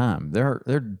don't have time. They're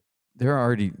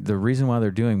already, the reason why they're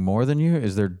doing more than you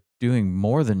is they're doing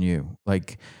more than you.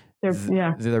 Like,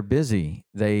 they're busy.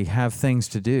 They have things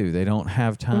to do. They don't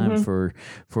have time for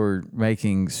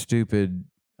making stupid,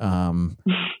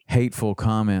 hateful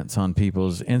comments on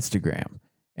people's Instagram.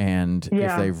 And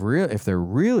if they're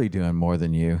really doing more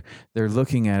than you, they're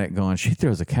looking at it going, she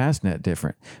throws a cast net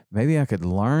different. Maybe I could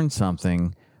learn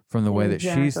something from the way that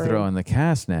she's throwing the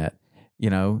cast net.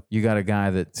 You know, you got a guy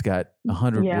that's got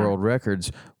 100 world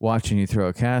records watching you throw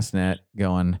a cast net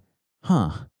going,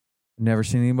 never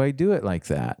seen anybody do it like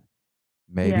that.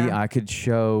 Maybe I could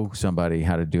show somebody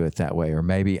how to do it that way, or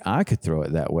maybe I could throw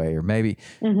it that way, or maybe,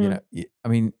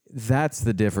 that's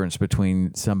the difference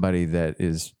between somebody that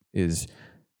is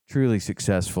truly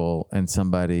successful and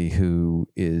somebody who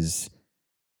is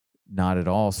not at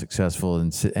all successful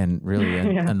and really,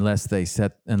 unless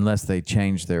they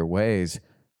change their ways,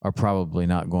 are probably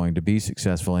not going to be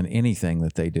successful in anything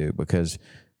that they do, because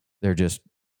they're just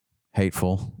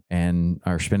hateful and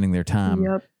are spending their time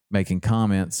making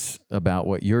comments about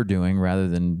what you're doing rather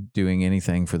than doing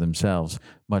anything for themselves,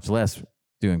 much less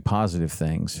doing positive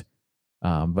things.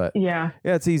 But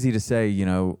it's easy to say,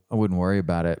 I wouldn't worry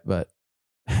about it, but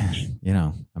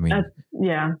there's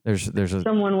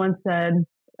someone once said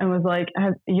and was like,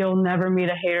 you'll never meet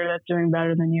a hater that's doing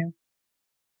better than you.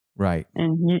 Right.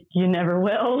 And you never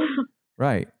will.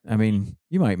 Right. I mean,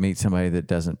 you might meet somebody that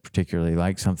doesn't particularly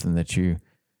like something that you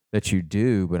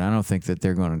do, but I don't think that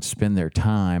they're going to spend their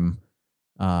time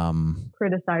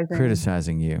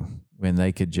criticizing you when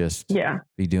they could just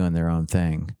be doing their own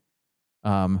thing.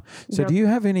 So do you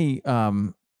have any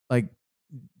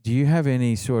do you have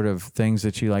any sort of things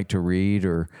that you like to read,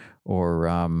 or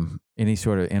any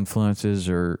sort of influences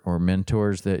or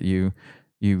mentors that you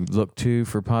look to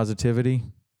for positivity?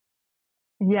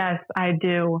 Yes, I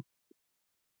do.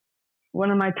 One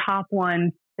of my top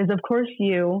ones is, of course,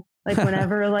 you. Like,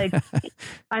 whenever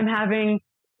I'm having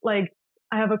I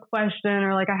have a question,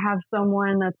 or I have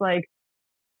someone that's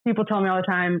people tell me all the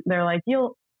time, they're like,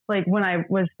 when I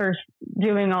was first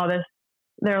doing all this,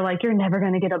 they're like, you're never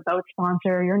going to get a boat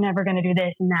sponsor. You're never going to do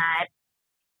this and that.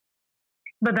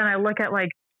 But then I look at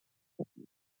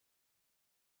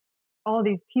all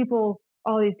these people,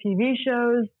 all these TV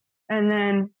shows, And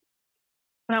then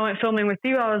when I went filming with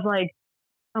you, I was like,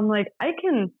 look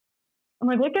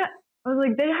at, I was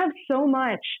like, they have so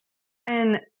much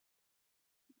and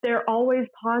they're always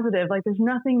positive. Like there's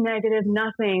nothing negative,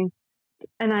 nothing.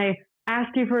 And I ask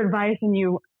you for advice and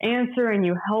you answer and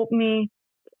you help me.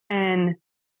 And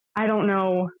I don't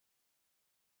know,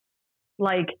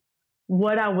 like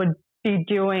what I would be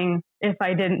doing if I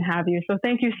didn't have you. So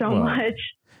thank you so much.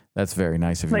 That's very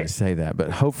nice of you to say that.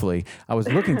 But hopefully, I was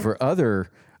looking for other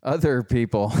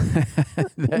people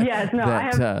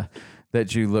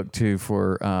that you look to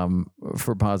for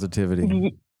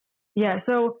positivity. Yeah.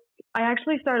 So I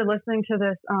actually started listening to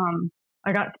this.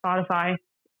 I got Spotify,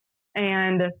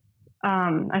 and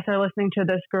I started listening to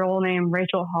this girl named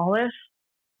Rachel Hollis,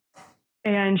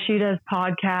 and she does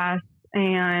podcasts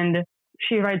and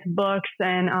she writes books,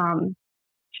 and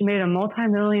she made a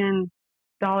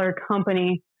multi-million-dollar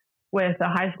company with a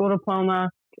high school diploma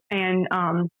and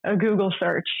a Google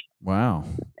search. Wow.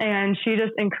 And she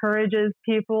just encourages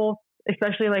people,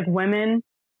 especially like women,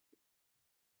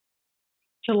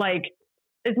 to like,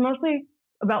 it's mostly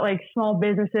about like small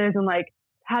businesses and like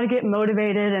how to get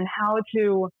motivated and how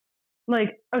to like,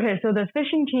 okay, so the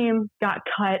fishing team got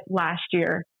cut last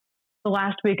year, the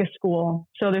last week of school.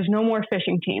 So there's no more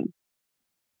fishing team.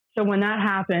 So when that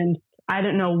happened, I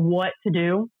didn't know what to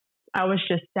do. I was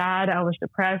just sad. I was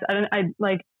depressed.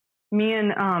 Me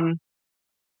and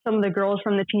some of the girls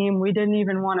from the team, we didn't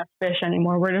even want to fish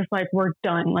anymore. We're just like, we're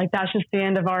done. Like that's just the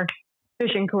end of our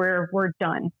fishing career. We're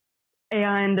done.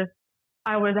 And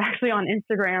I was actually on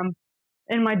Instagram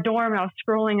in my dorm. I was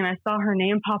scrolling and I saw her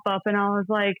name pop up and I was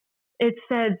like, it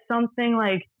said something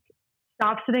like,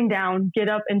 stop sitting down, get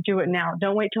up and do it now.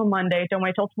 Don't wait till Monday. Don't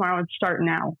wait till tomorrow and start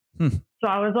now. So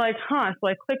I was like, So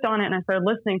I clicked on it and I started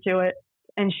listening to it.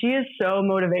 And she is so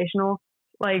motivational.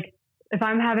 Like if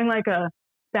I'm having like a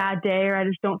bad day or I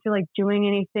just don't feel like doing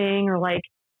anything, or like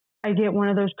I get one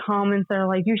of those comments that are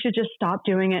like, you should just stop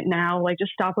doing it now. Like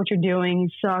just stop what you're doing. You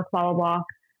suck, blah, blah, blah.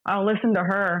 I'll listen to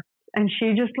her and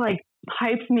she just like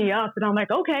hypes me up and I'm like,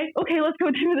 okay, let's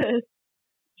go do this.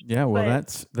 Yeah. Well,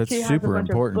 that's super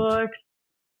important. Books.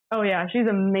 Oh yeah. She's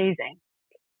amazing.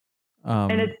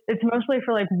 And it's mostly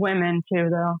for like women too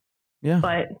though. Yeah.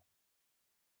 But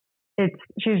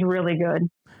she's really good.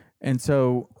 And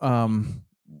so,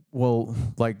 well,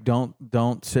 like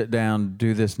don't sit down,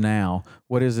 do this now.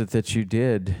 What is it that you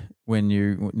did when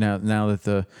now that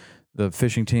the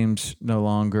fishing team's no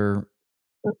longer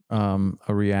a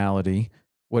reality?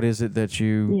 What is it that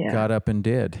you got up and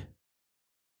did?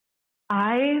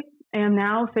 I am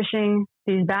now fishing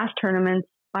these bass tournaments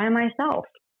by myself.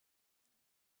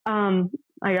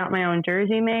 I got my own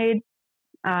jersey made.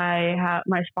 I have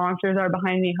my sponsors are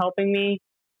behind me helping me,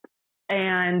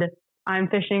 and I'm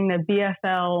fishing the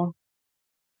BFL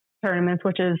tournaments,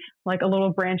 which is like a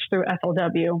little branch through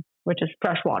FLW, which is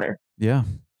freshwater. Yeah,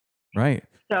 right.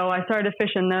 So I started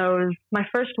fishing those. My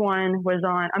first one was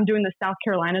I'm doing the South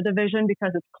Carolina division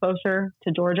because it's closer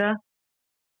to Georgia.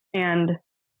 And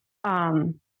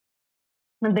I'm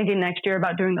thinking next year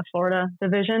about doing the Florida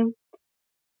division.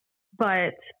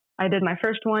 But I did my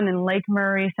first one in Lake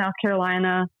Murray, South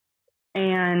Carolina.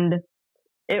 And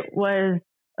it was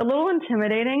a little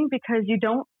intimidating because you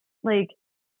don't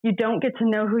get to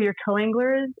know who your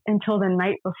co-angler is until the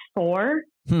night before.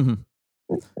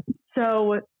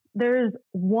 So there's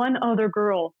one other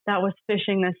girl that was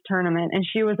fishing this tournament and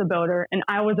she was a boater and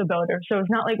I was a boater. So it's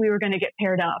not like we were going to get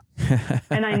paired up.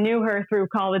 And I knew her through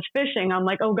college fishing. I'm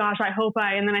like, oh gosh,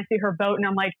 and then I see her boat and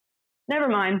I'm like, never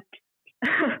mind.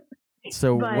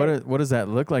 So what does that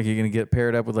look like? You're going to get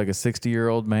paired up with like a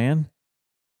 60-year-old man?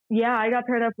 Yeah, I got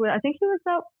paired up with, I think he was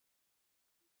about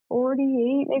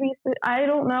 48, maybe. I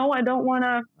don't know. I don't want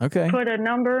to put a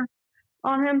number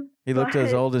on him. He looked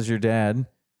as old as your dad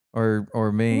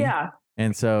or me. Yeah.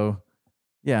 And so,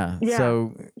 yeah.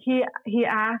 So he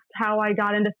asked how I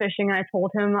got into fishing and I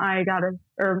told him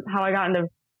how I got into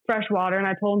freshwater and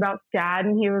I told him about SCAD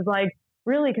and he was like,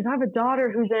 really? Because I have a daughter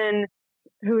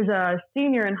who's a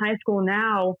senior in high school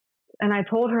now. And I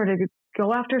told her to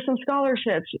go after some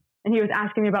scholarships. And he was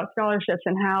asking me about scholarships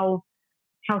and how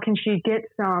can she get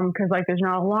some? Because like there's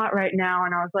not a lot right now.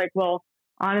 And I was like, well,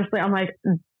 honestly, I'm like,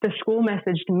 the school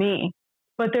messaged me.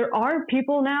 But there are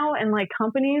people now and like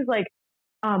companies like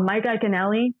Mike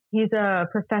Iaconelli. He's a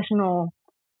professional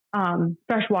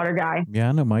freshwater guy. Yeah,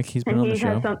 I know Mike. He's been on the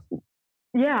show.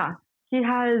 He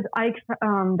has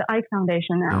the Ike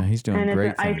Foundation now. Yeah, he's doing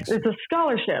great things. It's a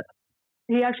scholarship.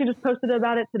 He actually just posted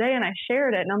about it today and I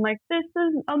shared it. And I'm like, this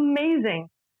is amazing.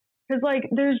 Because like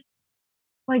there's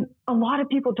like a lot of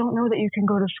people don't know that you can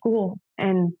go to school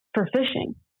and for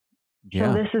fishing.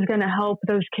 Yeah. So this is going to help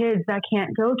those kids that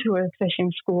can't go to a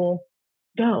fishing school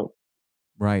go.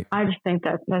 Right. I just think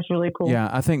that's really cool. Yeah,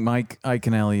 I think Mike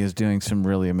Iaconelli is doing some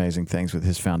really amazing things with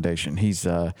his foundation. He's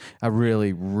I really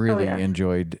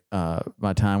enjoyed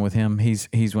my time with him.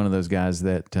 He's one of those guys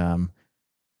that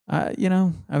I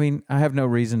have no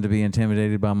reason to be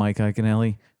intimidated by Mike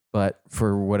Iaconelli, but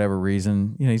for whatever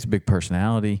reason, he's a big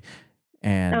personality,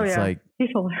 and it's like he's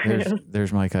hilarious.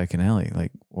 There's Mike Iaconelli.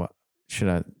 Like, what should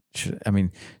I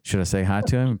say hi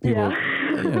to him? People.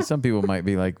 Some people might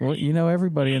be like, well,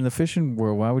 everybody in the fishing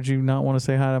world, why would you not want to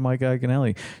say hi to Mike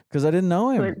Iaconelli? Because I didn't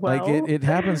know him. It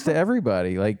happens to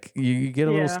everybody. Like you get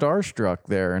a little starstruck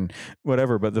there and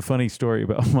whatever. But the funny story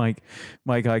about Mike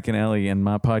Iaconelli and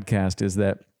my podcast is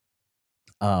that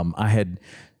I had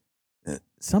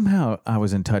somehow I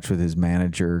was in touch with his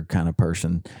manager kind of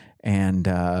person. And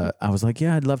I was like,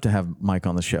 yeah, I'd love to have Mike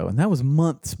on the show. And that was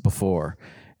months before.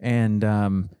 And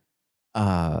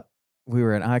we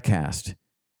were at ICAST.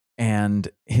 And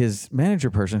his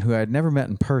manager person, who I had never met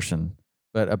in person,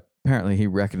 but apparently he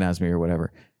recognized me or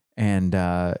whatever. And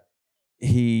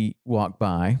he walked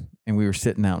by, and we were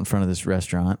sitting out in front of this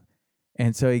restaurant.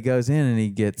 And so he goes in and he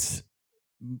gets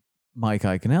Mike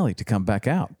Iaconelli to come back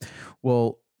out.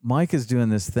 Well, Mike is doing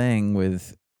this thing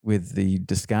with the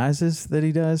disguises that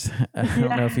he does. I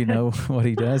don't know if you know what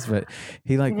he does, but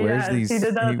he wears these. He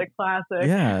did that at the Classic.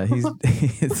 Yeah,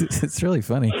 it's really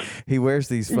funny. He wears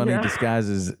these funny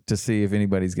disguises to see if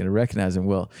anybody's going to recognize him.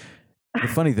 Well, the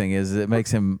funny thing is it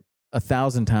makes him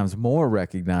 1,000 times more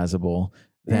recognizable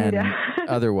than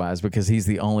otherwise, because he's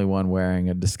the only one wearing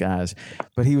a disguise.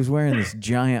 But he was wearing this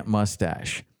giant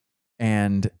mustache,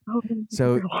 and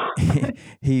so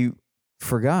he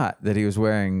forgot that he was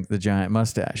wearing the giant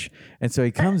mustache. And so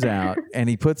he comes out and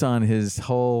he puts on his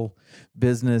whole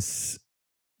business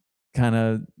kind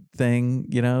of thing,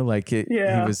 he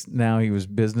was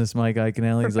business Mike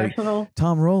Iaconelli. He's like,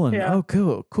 Tom Rowland. Yeah. Oh,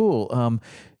 cool.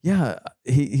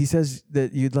 He says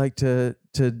that you'd like to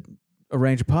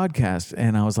arrange a podcast.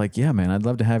 And I was like, yeah, man, I'd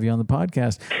love to have you on the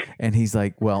podcast. And he's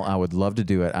like, well, I would love to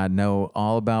do it. I know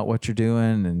all about what you're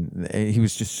doing. And he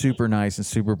was just super nice and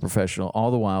super professional all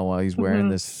the while he's wearing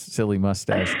this silly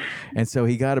mustache. And so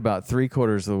he got about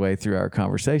 3/4 of the way through our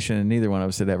conversation, and neither one of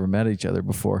us had ever met each other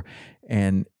before.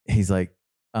 And he's like,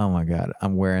 oh my God,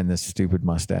 I'm wearing this stupid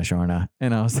mustache, aren't I?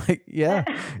 And I was like, yeah,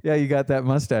 you got that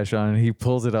mustache on. And he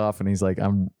pulls it off and he's like,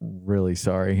 I'm really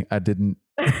sorry.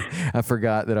 I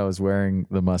forgot that I was wearing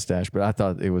the mustache, but I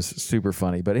thought it was super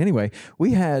funny. But anyway,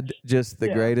 we had just the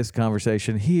greatest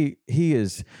conversation. He's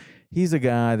a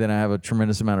guy that I have a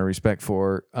tremendous amount of respect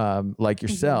for. Like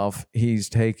yourself, he's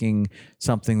taking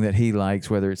something that he likes,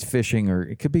 whether it's fishing or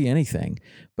it could be anything,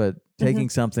 but taking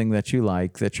something that you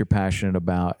like, that you're passionate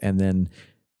about, and then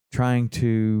trying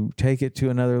to take it to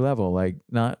another level, like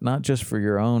not just for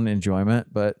your own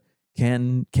enjoyment, but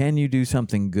can you do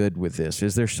something good with this?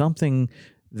 Is there something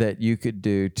that you could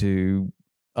do to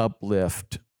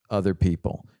uplift other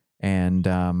people? And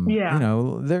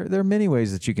there are many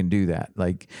ways that you can do that.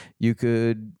 Like you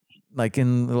could, like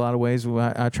in a lot of ways,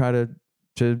 I try to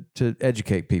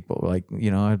educate people. Like,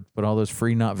 I put all those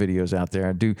free knot videos out there.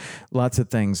 I do lots of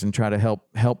things and try to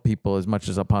help people as much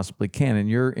as I possibly can. And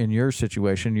in your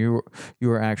situation, you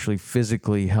are actually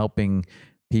physically helping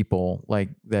people like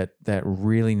that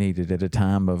really need it at a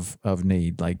time of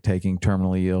need, like taking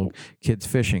terminally ill kids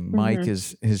fishing. Mike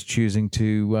is choosing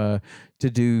to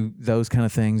do those kind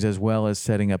of things, as well as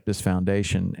setting up this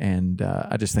foundation. And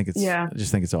I just think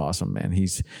it's awesome, man.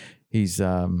 He's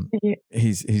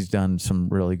done some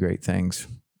really great things.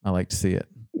 I like to see it.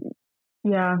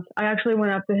 Yeah, I actually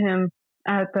went up to him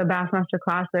at the Bassmaster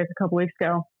Classic a couple weeks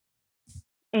ago,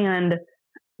 and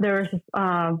there was this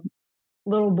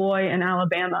little boy in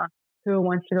Alabama who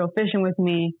wants to go fishing with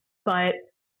me, but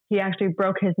he actually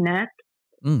broke his neck,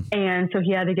 and so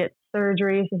he had to get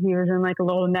surgery. So he was in like a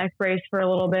little neck brace for a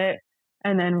little bit,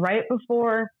 and then right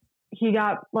before he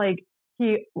got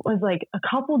he was like a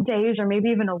couple days or maybe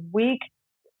even a week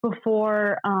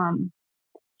before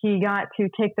he got to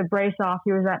take the brace off,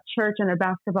 he was at church and a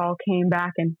basketball came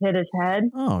back and hit his head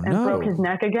and broke his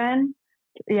neck again.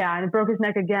 Yeah, and it broke his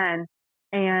neck again.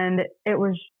 And it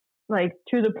was like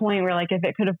to the point where, like, if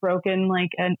it could have broken like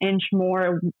an inch more,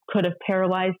 it could have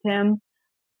paralyzed him.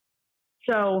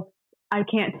 So I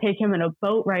can't take him in a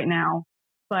boat right now.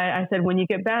 But I said, when you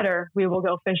get better, we will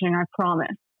go fishing, I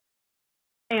promise.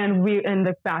 And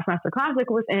the Bassmaster Classic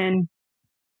was in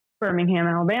Birmingham,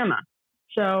 Alabama.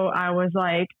 So I was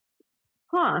like,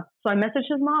 So I messaged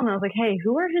his mom and I was like, hey,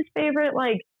 who are his favorite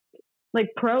like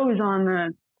pros on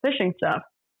the fishing stuff?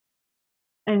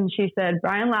 And she said,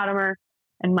 Brian Latimer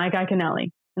and Mike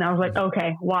Iaconelli. And And I was like,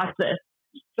 okay, watch this.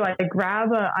 So I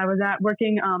was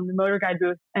working the motor guide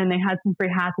booth, and they had some free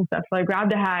hats and stuff. So I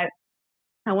grabbed a hat.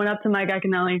 I went up to Mike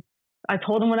Iaconelli. I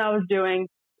told him what I was doing,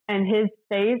 and his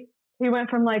face, he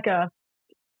went from like a,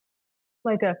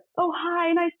 oh,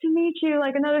 hi, nice to meet you,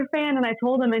 like another fan. And I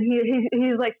told him, and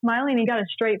he's like smiling, he got a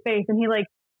straight face, and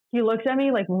he looks at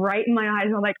me like right in my eyes.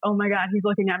 And I'm like, oh my God, he's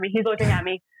looking at me.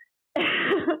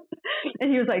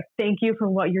 And he was like, thank you for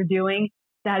what you're doing.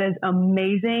 That is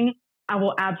amazing. I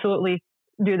will absolutely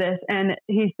do this. And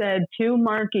he said to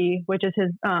Marky, which is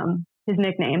his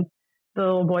nickname, the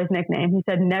little boy's nickname, he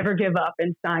said, never give up,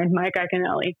 and signed Mike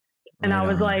Iaconelli. And I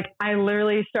was like, I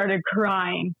literally started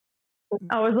crying.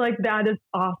 I was like, that is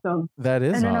awesome. That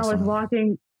is awesome. And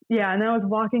then I was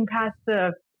walking past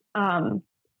the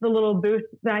little booth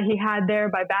that he had there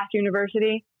by Bath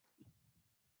University.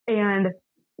 And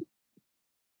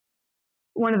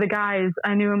one of the guys,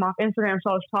 I knew him off Instagram,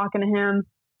 so I was talking to him.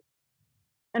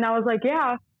 And I was like,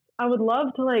 yeah, I would love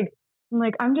to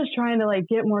I'm just trying to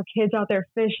get more kids out there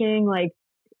fishing.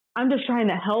 I'm just trying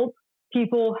to help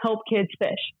people help kids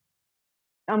fish.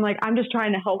 I'm like, I'm just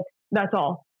trying to help. That's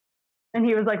all. And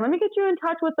he was like, let me get you in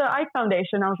touch with the Ike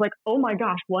Foundation. I was like, oh my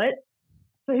gosh, what?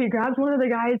 So he grabs one of the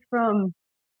guys from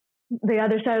the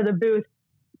other side of the booth,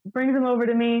 brings him over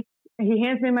to me, and he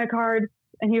hands me my card.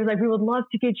 And he was like, we would love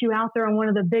to get you out there on one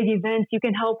of the big events. You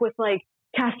can help with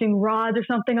casting rods or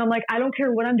something. I'm like, I don't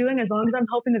care what I'm doing, as long as I'm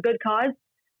helping a good cause,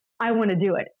 I want to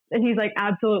do it. And he's like,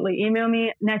 absolutely. Email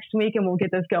me next week and we'll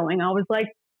get this going. I was like,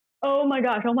 oh my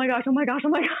gosh.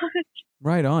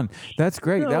 Right on. That's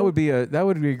great. That would be a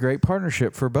great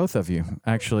partnership for both of you.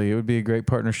 Actually, it would be a great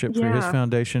partnership for his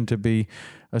foundation to be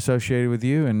associated with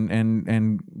you,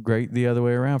 and great the other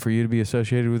way around for you to be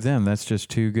associated with them. That's just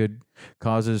two good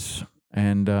causes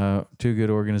and two good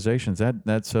organizations.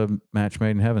 That's a match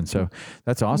made in heaven. So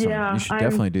that's awesome. Yeah, you should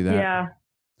definitely do that. Yeah.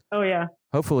 Oh yeah.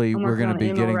 Hopefully we're going to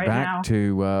be getting back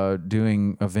to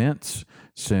doing events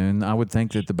soon. I would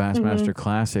think that the Bassmaster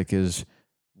Classic is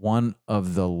one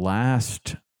of the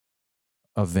last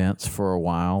events for a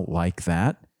while like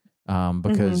that,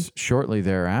 because shortly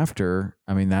thereafter,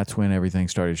 I mean, that's when everything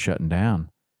started shutting down.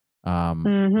 I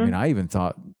mean, I even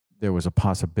thought there was a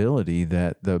possibility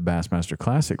that the Bassmaster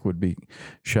Classic would be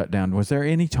shut down. Was there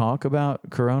any talk about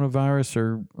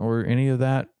coronavirus or any of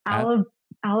that?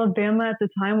 Alabama at the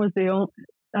time was the only,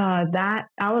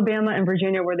 Alabama and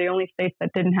Virginia were the only states that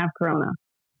didn't have corona.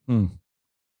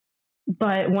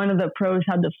 But one of the pros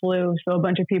had the flu, so a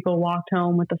bunch of people walked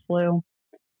home with the flu.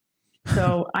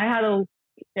 So I had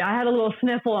a little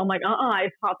sniffle. I'm like, I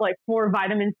pop 4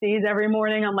 vitamin C's every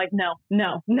morning. I'm like, no.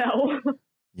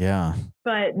 Yeah.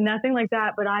 But nothing like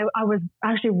that. But I was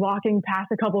actually walking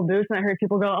past a couple of booths, and I heard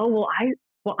people go, oh,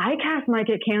 well, ICAST might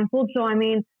get canceled. So, I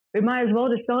mean, we might as well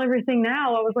just sell everything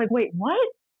now. I was like, wait, what?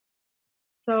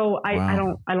 So I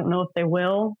don't know if they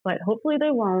will, but hopefully they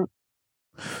won't.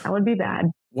 That would be bad.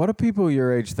 What do people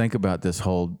your age think about this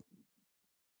whole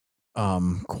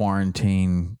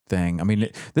quarantine thing? I mean,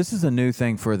 this is a new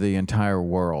thing for the entire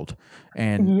world,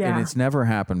 and it's never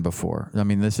happened before. I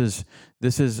mean, this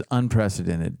is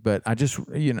unprecedented. But I just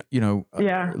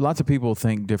lots of people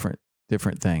think different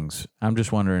things. I'm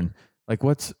just wondering,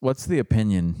 what's the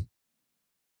opinion?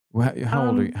 How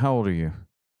old are you?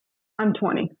 I'm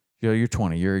 20. You're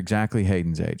 20. You're exactly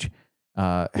Hayden's age.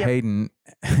 Hayden,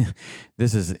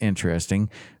 this is interesting.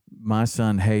 My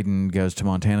son Hayden goes to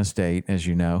Montana State, as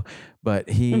you know, but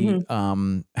he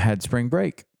had spring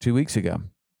break 2 weeks ago.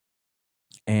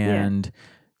 And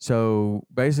so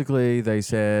basically they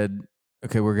said,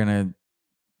 okay, we're going to,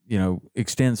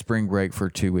 extend spring break for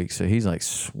 2 weeks. So he's like,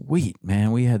 sweet,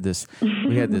 man, we had this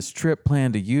trip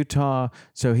planned to Utah.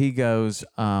 So he goes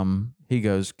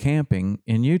camping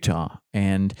in Utah,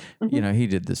 and he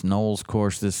did this Knowles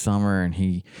course this summer, and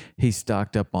he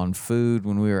stocked up on food.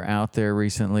 When we were out there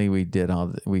recently, we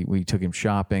took him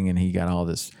shopping, and he got all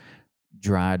this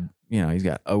dried, he's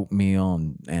got oatmeal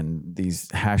and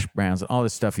these hash browns and all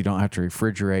this stuff you don't have to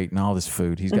refrigerate, and all this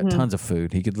food. He's got tons of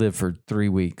food. He could live for 3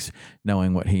 weeks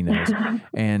knowing what he knows.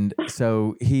 And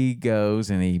so he goes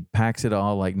and he packs it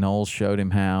all like Knowles showed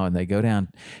him how, and they go down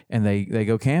and they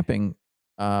go camping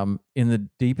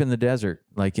deep in the desert,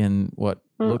 like in what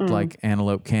looked like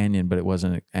Antelope Canyon, but it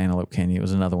wasn't Antelope Canyon. It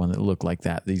was another one that looked like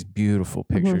that. These beautiful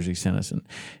pictures he sent us, and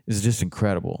it's just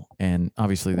incredible. And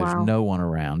obviously there's no one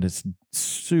around. It's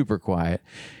super quiet.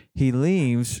 He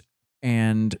leaves,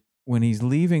 and when he's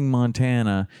leaving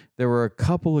Montana, there were a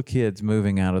couple of kids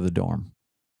moving out of the dorm,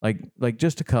 like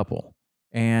just a couple.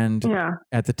 And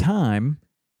at the time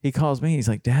he calls me, he's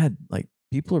like, Dad,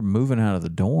 people are moving out of the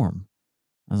dorm.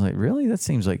 I was like, really? That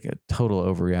seems like a total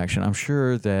overreaction. I'm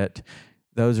sure that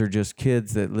those are just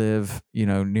kids that live,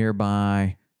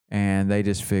 nearby, and they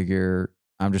just figure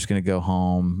I'm just going to go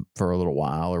home for a little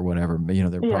while or whatever. But,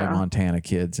 they're probably Montana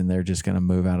kids, and they're just going to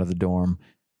move out of the dorm.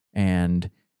 And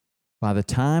by the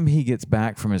time he gets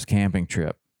back from his camping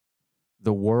trip,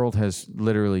 the world has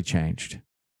literally changed.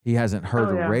 He hasn't heard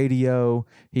a radio.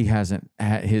 He hasn't,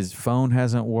 his phone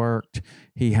hasn't worked.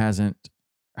 He hasn't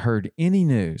heard any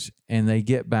news. And they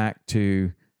get back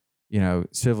to,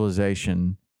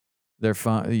 civilization. Their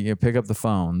phone, pick up the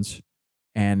phones,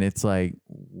 and it's like,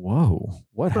 whoa,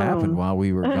 what happened while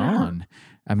we were gone?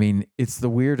 I mean, it's the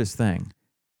weirdest thing.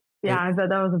 Yeah, I bet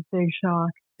that was a big shock.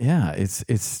 Yeah,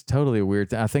 it's totally a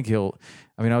weird thing. I think I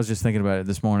was just thinking about it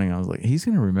this morning. I was like, he's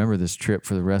going to remember this trip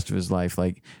for the rest of his life.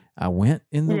 Like, I went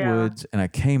in the woods and I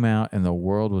came out and the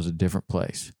world was a different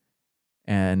place.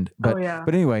 But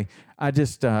anyway, I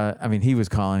just, he was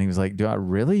calling. He was like, do I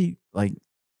really,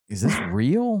 is this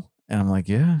real? And I'm like,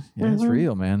 yeah, it's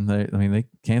real, man. They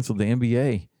canceled the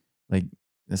NBA. Like,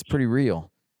 that's pretty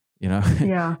real,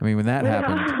 Yeah. When that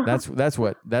happened, that's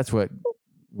what,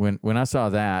 when I saw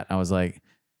that, I was like,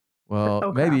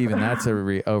 well, maybe even that's a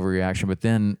overreaction. But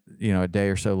then, a day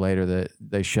or so later, that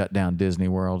they shut down Disney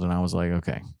World, and I was like,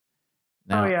 okay,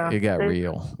 now it got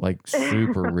real, like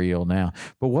super real now.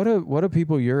 But what do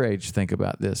people your age think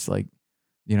about this? Like,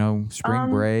 spring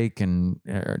break, and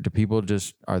do people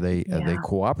just are they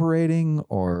cooperating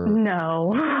or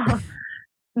no?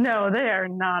 No, they are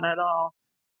not at all.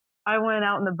 I went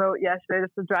out in the boat yesterday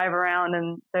just to drive around,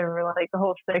 and they were like the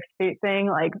whole 6 feet thing.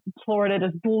 Like, Florida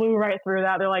just blew right through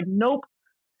that. They're like, nope.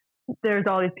 There's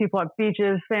all these people at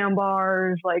beaches,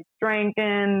 sandbars, like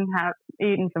drinking,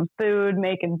 eating some food,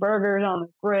 making burgers on the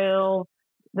grill.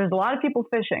 There's a lot of people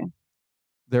fishing.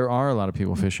 There are a lot of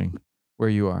people fishing where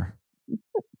you are.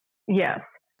 Yes.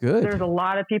 Good. There's a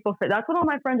lot of people. That's what all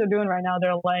my friends are doing right now.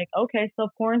 They're like, okay,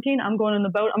 self-quarantine. I'm going in the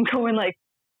boat. I'm going like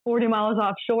 40 miles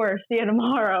offshore. See you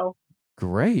tomorrow.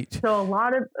 Great. So a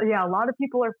lot of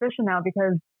people are fishing now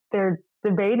because they're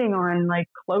debating on like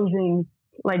closing,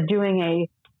 like doing a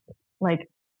like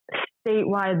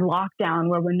statewide lockdown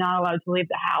where we're not allowed to leave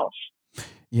the house.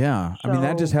 Yeah. So,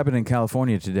 that just happened in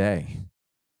California today.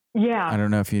 Yeah. I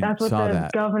don't know if you saw that. That's what the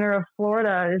governor of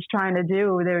Florida is trying to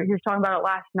do. He was talking about it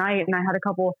last night, and I had a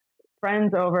couple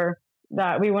friends over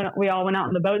that we all went out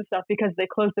on the boat and stuff because they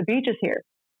closed the beaches here.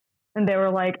 And they were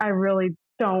like, I really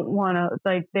don't want to,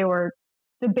 like, they were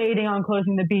debating on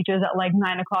closing the beaches at like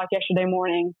 9 o'clock yesterday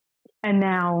morning. And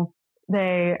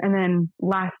then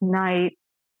last night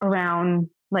around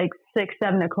like 6,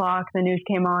 7 o'clock, the news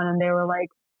came on and they were like,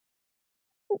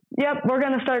 yep, we're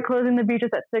going to start closing the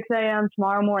beaches at 6 a.m.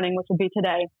 tomorrow morning, which will be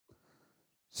today.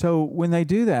 So when they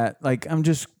do that, like, I'm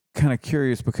just kind of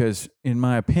curious because in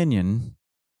my opinion,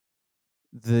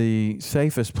 the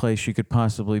safest place you could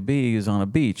possibly be is on a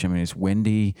beach. It's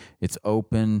windy, it's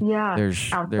open. Yeah,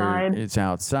 it's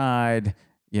outside.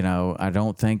 I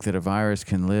don't think that a virus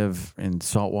can live in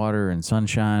salt water and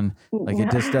sunshine. Like, it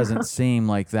just doesn't seem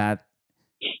like that.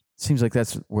 Seems like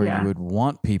that's where you would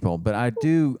want people. But I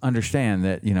do understand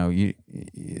that,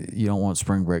 you don't want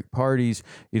spring break parties.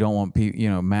 You don't want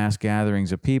mass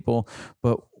gatherings of people.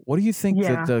 But what do you think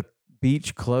that the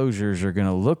beach closures are going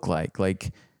to look like?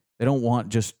 Like, they don't want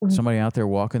just somebody out there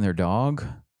walking their dog?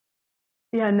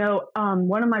 Yeah, no.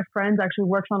 One of my friends actually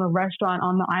works on a restaurant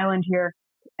on the island here.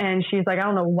 And she's like, I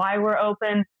don't know why we're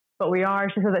open, but we are.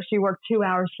 She said that she worked 2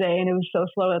 hours today, and it was so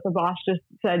slow that the boss just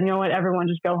said, you know what, everyone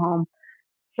just go home.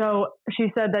 So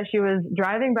she said that she was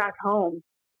driving back home,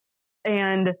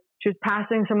 and she was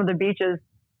passing some of the beaches,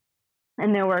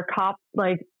 and there were cop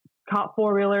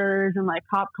four-wheelers and like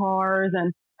cop cars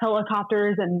and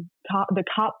helicopters and the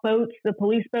cop boats, the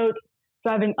police boats,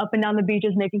 driving up and down the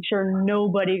beaches, making sure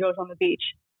nobody goes on the beach.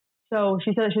 So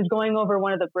she said she was going over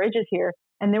one of the bridges here,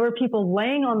 and there were people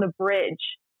laying on the bridge.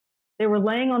 They were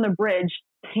laying on the bridge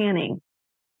tanning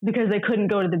because they couldn't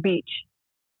go to the beach.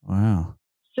 Wow.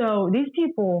 So these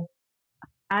people,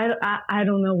 I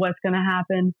don't know what's going to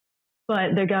happen,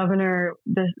 but the governor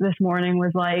this morning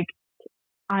was like,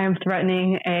 I am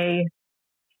threatening a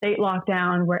state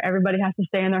lockdown where everybody has to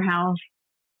stay in their house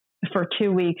for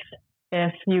 2 weeks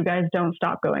if you guys don't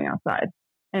stop going outside.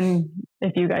 And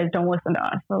if you guys don't listen to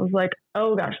us. I was like,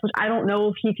 oh gosh, which I don't know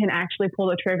if he can actually pull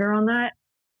the trigger on that.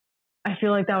 I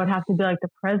feel like that would have to be like the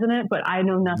president, but I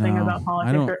know nothing about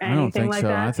politics or anything like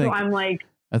that. So I'm like,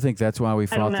 I think that's why we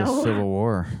fought the Civil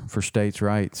War for states'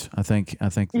 rights. I think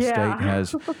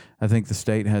the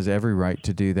state has every right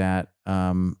to do that.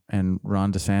 And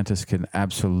Ron DeSantis can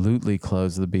absolutely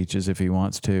close the beaches if he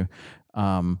wants to.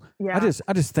 I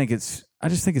just think I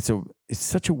just think it's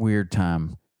such a weird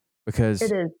time because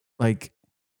It is like,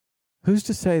 who's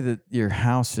to say that your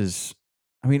house is,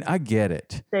 I mean, I get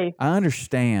it. safe. I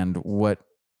understand what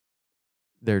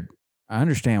they're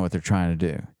trying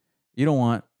to do. You don't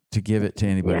want to give it to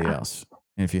anybody else.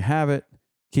 And if you have it,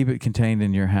 keep it contained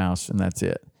in your house and that's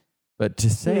it. But to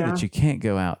say that you can't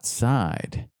go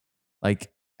outside,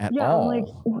 like at all,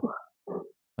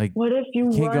 like what if you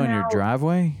can't go in your out?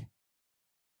 driveway?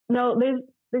 No,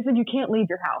 they said you can't leave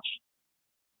your house.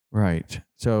 Right.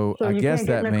 So I you guess can't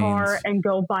that get in a means car and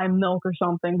go buy milk or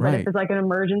something. But if it's like an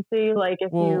emergency, like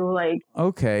if you like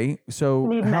okay, so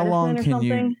need how long medicine or can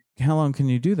something? how long can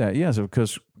you do that? Yes,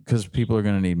 because people are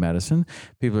going to need medicine,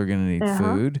 people are going to need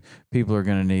food, people are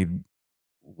going to need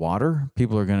water,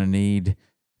 people are going to need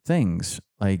things.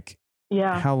 Like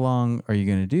how long are you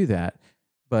going to do that?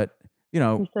 But you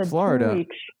know, Florida, 2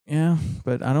 weeks. yeah,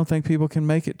 but I don't think people can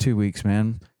make it 2 weeks,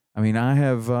 man. I mean, I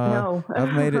have No.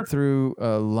 I've made it through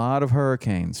a lot of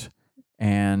hurricanes,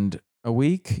 and a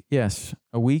week, yes,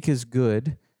 a week is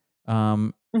good,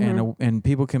 and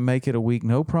people can make it a week,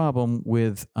 no problem,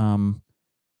 with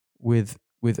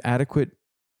adequate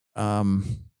kind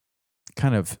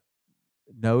of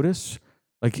notice.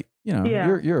 Like, you know,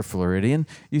 you're a Floridian,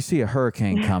 you see a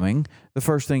hurricane coming, the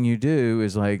first thing you do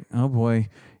is like, oh boy,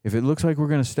 if it looks like we're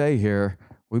going to stay here,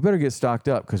 we better get stocked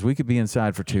up because we could be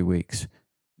inside for 2 weeks.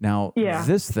 Now,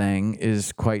 this thing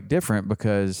is quite different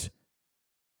because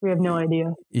we have no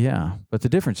idea. Yeah, but the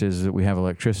difference is that we have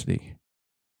electricity.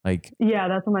 Like,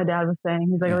 that's what my dad was saying.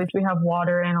 He's like, at least we have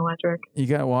water and electric. You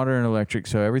got water and electric,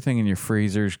 so everything in your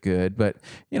freezer's good. But,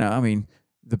 you know, I mean,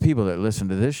 the people that listen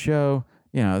to this show,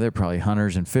 you know, they're probably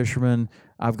hunters and fishermen.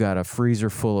 I've got a freezer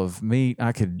full of meat.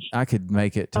 I could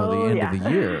make it till the end of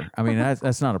the year. I mean,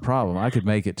 that's not a problem. I could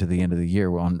make it to the end of the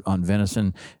year on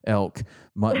venison, elk,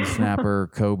 mutton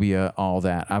snapper, cobia, all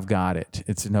that. I've got it.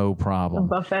 It's no problem. A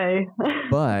buffet.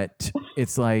 But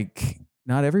it's like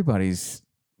not everybody's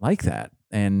like that.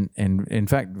 And in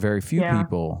fact, very few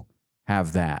people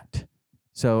have that.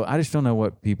 So I just don't know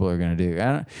what people are going to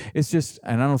do. It's just,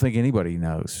 and I don't think anybody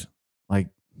knows. Like,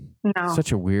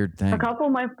 such a weird thing. A couple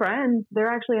of my friends,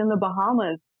 they're actually in the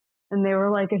Bahamas, and they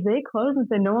were like, if they close and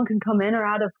say no one can come in or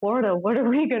out of Florida, what are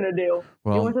we going to do?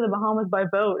 Well, we went to the Bahamas by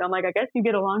boat. I'm like, I guess you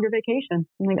get a longer vacation.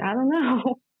 I'm like, I don't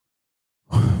know.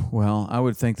 Well, I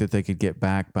would think that they could get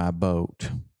back by boat.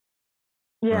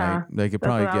 Yeah. Right? They could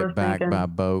probably get back by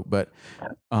boat. But,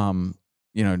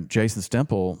 you know, Jason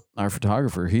Stemple, our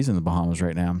photographer, he's in the Bahamas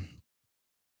right now.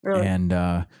 Really?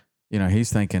 And, you know,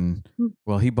 he's thinking,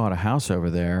 well, he bought a house over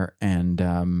there, and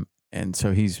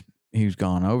so he's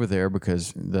gone over there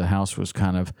because the house was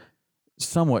kind of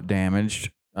somewhat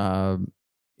damaged. In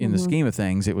the scheme of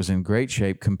things, it was in great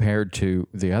shape compared to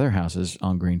the other houses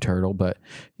on Green Turtle, but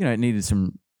you know, it needed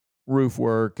some roof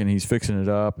work, and he's fixing it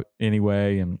up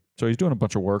anyway, and so he's doing a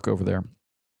bunch of work over there.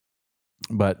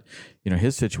 But you know,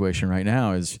 his situation right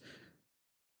now is,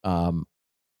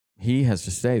 he has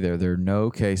to stay there. There are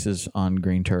no cases on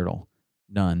Green Turtle,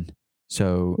 none.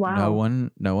 So no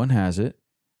one has it,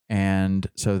 and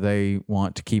so they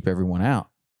want to keep everyone out.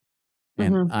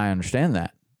 And I understand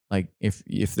that. Like,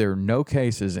 if there are no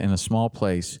cases in a small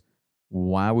place,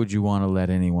 why would you want to let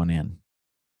anyone in?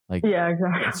 Like, yeah,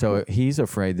 exactly. So he's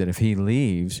afraid that if he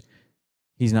leaves,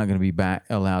 he's not going to be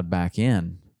allowed back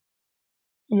in.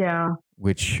 Yeah.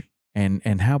 Which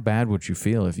and how bad would you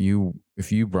feel if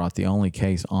you brought the only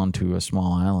case onto a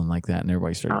small island like that and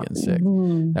everybody started getting sick?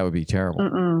 That would be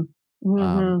terrible.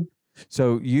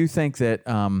 So you think that?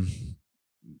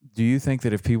 Do you think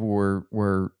that if people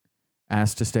were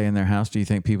asked to stay in their house, do you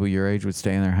think people your age would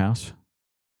stay in their house?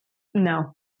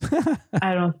 No,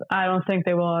 I don't think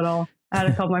they will at all. I had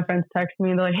a couple of my friends text me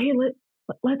and they're like, "Hey,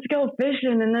 let's go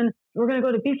fishing, and then we're gonna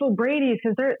go to Beef O'Brady's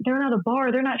because they're not a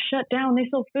bar, they're not shut down, they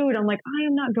sell food." I'm like, I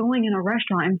am not going in a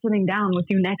restaurant. I'm sitting down with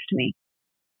you next to me.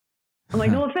 I'm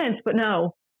like, no offense, but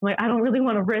no. I'm like, I don't really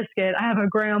want to risk it. I have a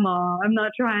grandma. I'm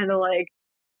not trying to like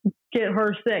get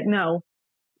her sick. No,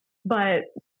 but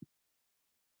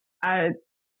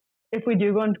if we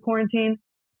do go into quarantine,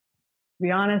 to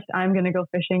be honest, I'm going to go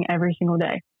fishing every single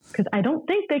day because I don't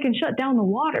think they can shut down the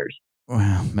waters.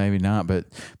 Well, maybe not,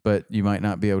 but you might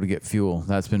not be able to get fuel.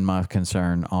 That's been my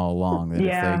concern all along. That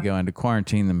if they go into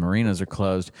quarantine, the marinas are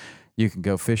closed. You can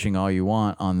go fishing all you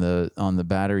want on the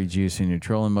battery juice in your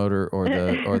trolling motor or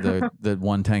the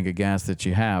one tank of gas that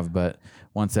you have. But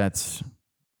once that's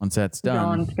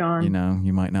done, it's gone. You know,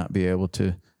 you might not be able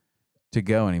to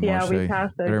go anymore. Yeah, so we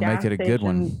passed the better gas make it a good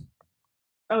one.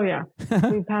 Oh yeah,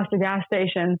 we passed a gas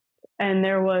station, and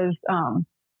there was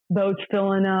boats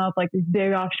filling up, like these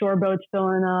big offshore boats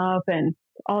filling up, and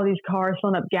all these cars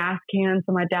filling up gas cans.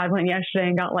 So my dad went yesterday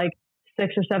and got like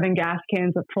 6 or 7 gas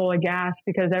cans full of gas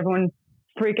because everyone's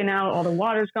freaking out. All the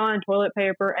water's gone, toilet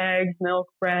paper, eggs, milk,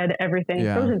 bread, everything.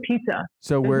 Yeah. Frozen pizza.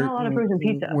 So There's not a lot of frozen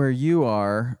pizza. Where you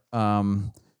are,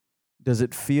 does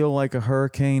it feel like a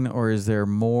hurricane, or is there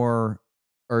more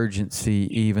urgency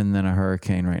even than a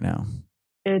hurricane right now?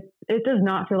 It does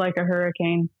not feel like a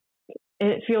hurricane.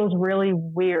 It feels really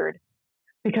weird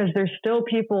because there's still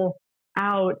people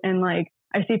out, and like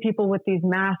I see people with these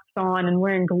masks on and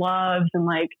wearing gloves and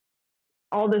like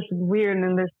all this weird, and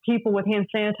then there's people with hand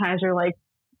sanitizer, like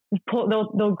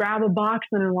they'll grab a box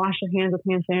and then wash their hands with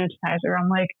hand sanitizer. I'm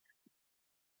like,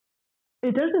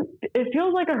 it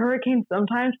feels like a hurricane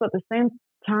sometimes, but at the same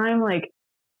time, like,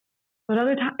 but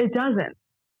other times it doesn't.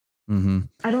 Mm-hmm.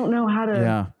 I don't know how to.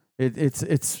 Yeah. It's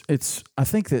I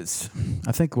think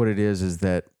what it is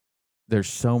that there's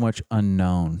so much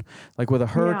unknown. Like with a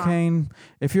hurricane,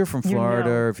 if you're from Florida,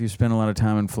 or if you spend a lot of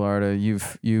time in Florida,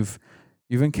 you've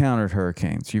encountered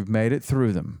hurricanes. You've made it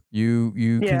through them. You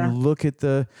can look at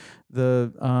the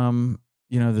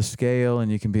the scale,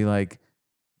 and you can be like,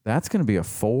 that's going to be a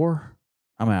 4.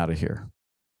 I'm out of here.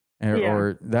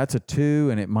 Or that's a 2,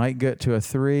 and it might get to a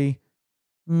 3.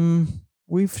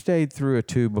 We've stayed through a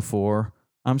 2 before.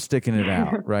 I'm sticking it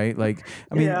out, right? Like,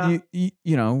 I mean,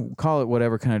 you call it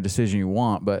whatever kind of decision you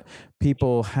want, but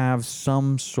people have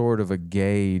some sort of a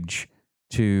gauge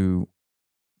to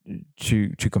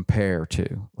compare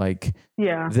to. Like,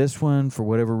 this one, for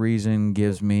whatever reason,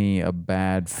 gives me a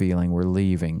bad feeling. We're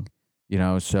leaving,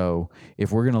 so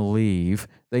if we're going to leave,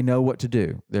 they know what to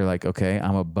do. They're like, okay,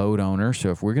 I'm a boat owner, so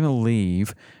if we're going to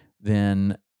leave,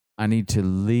 then I need to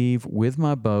leave with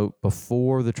my boat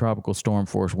before the tropical storm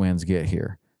force winds get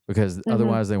here, because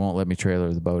otherwise they won't let me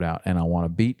trailer the boat out. And I want to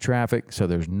beat traffic, so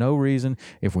there's no reason.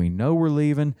 If we know we're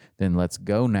leaving, then let's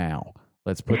go now.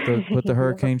 Let's put the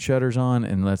hurricane shutters on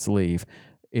and let's leave.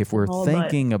 If we're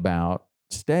thinking about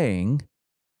staying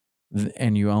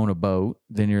and you own a boat,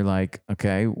 then you're like,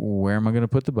 okay, where am I going to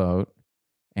put the boat?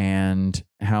 And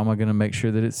how am I going to make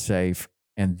sure that it's safe?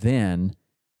 And then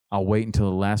I'll wait until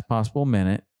the last possible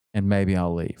minute, and maybe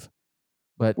I'll leave.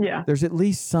 But there's at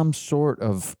least some sort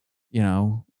of,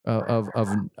 of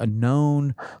a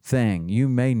known thing. You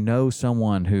may know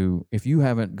someone who, if you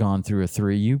haven't gone through a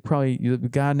 3, the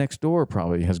guy next door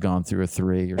probably has gone through a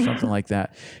 3 or something like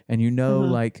that.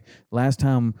 And like last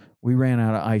time we ran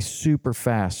out of ice super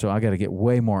fast, so I got to get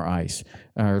way more ice.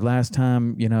 Or last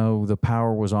time, the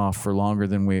power was off for longer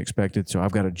than we expected, so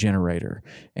I've got a generator.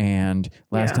 And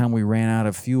last time we ran out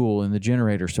of fuel in the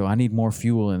generator, so I need more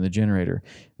fuel in the generator.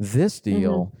 This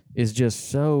deal is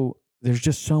just there's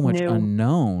just so much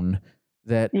unknown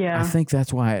that I think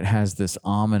that's why it has this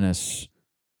ominous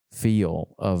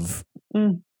feel of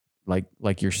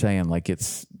like you're saying, like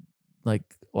it's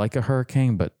like a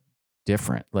hurricane, but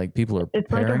different. Like people are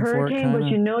it's like a hurricane, but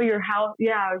your house.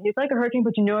 Yeah, it's like a hurricane,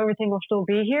 but everything will still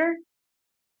be here.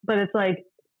 But it's like,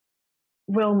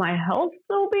 will my health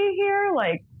still be here?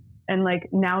 Like, and like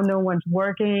now no one's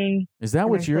working. Is that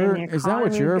what you're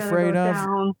afraid of?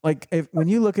 Down. Like when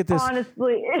you look at this,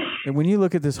 honestly, when you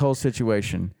look at this whole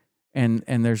situation, and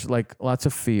there's like lots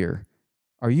of fear,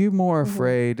 are you more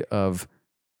afraid of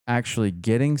actually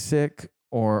getting sick,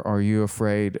 or are you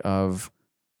afraid of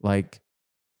like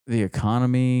the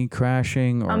economy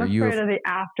crashing? Or I'm afraid of the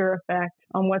after effect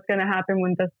on what's going to happen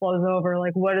when this blows over.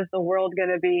 Like, what is the world going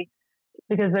to be?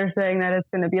 Because they're saying that it's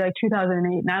going to be like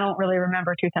 2008, and I don't really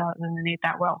remember 2008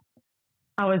 that well.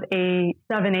 I was 7,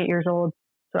 8 years old,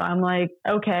 so I'm like,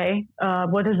 okay,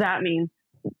 what does that mean?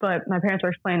 But my parents were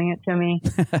explaining it to me,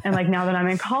 and like now that I'm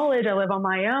in college, I live on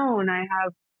my own.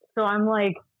 I'm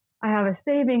like, I have a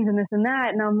savings and this and that,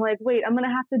 and I'm like, wait, I'm going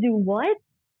to have to do what?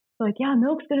 Like, yeah,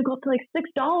 milk's going to go up to like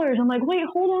 $6. I'm like, wait,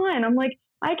 hold on. I'm like,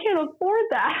 I can't afford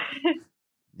that.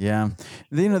 Yeah.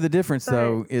 The difference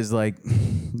though is like,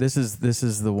 this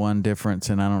is the one difference.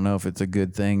 And I don't know if it's a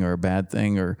good thing or a bad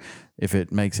thing, or if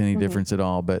it makes any difference at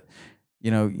all, but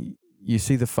you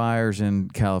see the fires in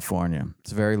California.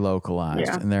 It's very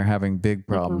localized, and they're having big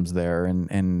problems there, and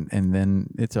then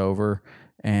it's over,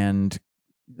 and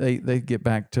they get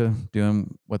back to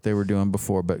doing what they were doing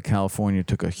before, but California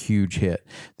took a huge hit.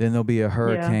 Then there'll be a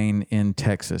hurricane in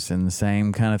Texas, and the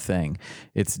same kind of thing.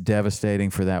 It's devastating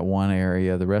for that one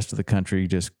area. The rest of the country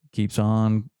just keeps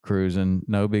on cruising,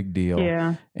 no big deal.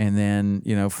 Yeah. And then,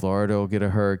 Florida will get a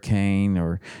hurricane,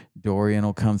 or Dorian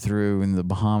will come through in the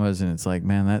Bahamas, and it's like,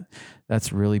 man,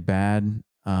 that's really bad.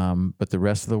 But the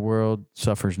rest of the world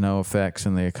suffers no effects,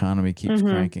 and the economy keeps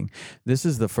cranking. This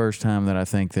is the first time that I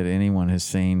think that anyone has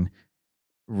seen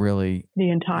really, the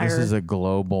entire. this is a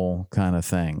global kind of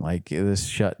thing. Like this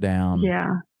shut down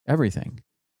everything.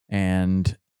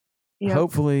 And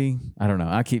hopefully, I don't know,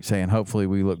 I keep saying hopefully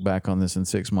we look back on this in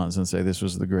 6 months and say this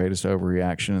was the greatest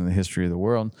overreaction in the history of the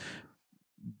world.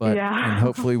 But and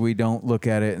hopefully we don't look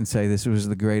at it and say this was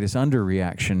the greatest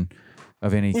underreaction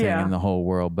of anything in the whole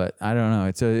world. But I don't know.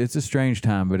 It's a strange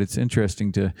time, but it's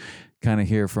interesting to kind of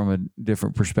hear from a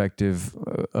different perspective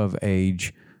of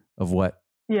age of what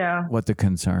the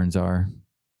concerns are.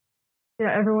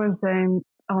 Yeah, everyone's saying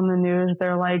on the news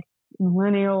they're like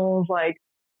millennials, like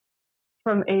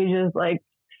from ages like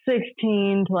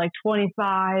 16 to like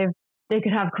 25, they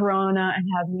could have corona and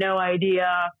have no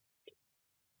idea.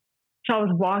 So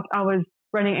I was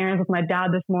running errands with my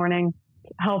dad this morning,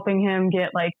 helping him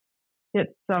get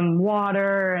some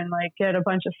water and like get a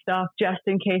bunch of stuff just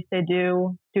in case they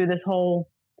do this whole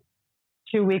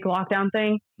 2-week lockdown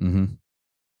thing. Mm-hmm.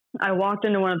 I walked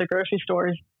into one of the grocery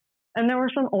stores and there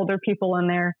were some older people in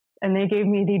there and they gave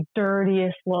me the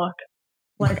dirtiest look.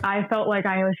 Like I felt like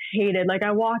I was hated. Like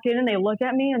I walk in and they look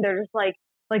at me and they're just like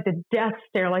the death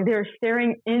stare, like they were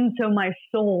staring into my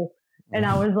soul. And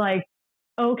I was like,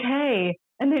 okay.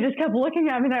 And they just kept looking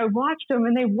at me and I watched them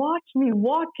and they watched me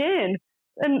walk in.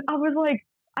 And I was like,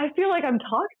 I feel like I'm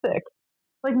toxic.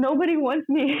 Like nobody wants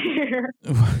me here.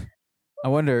 I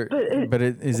wonder, but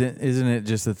isn't it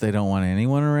just that they don't want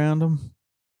anyone around them?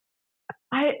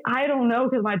 I don't know,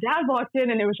 because my dad walked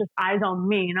in and it was just eyes on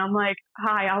me. And I'm like,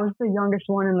 hi, I was the youngest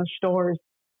one in the stores.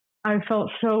 I felt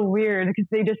so weird because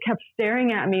they just kept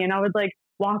staring at me. And I would like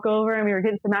walk over and we were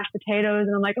getting some mashed potatoes.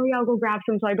 And I'm like, oh yeah, I'll go grab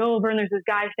some. So I go over and there's this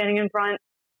guy standing in front.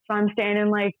 So I'm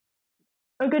standing like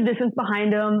a good distance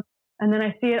behind him. And then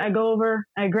I see it, I go over,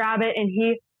 I grab it, and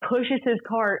he pushes his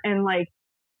cart and like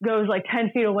goes like 10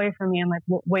 feet away from me and like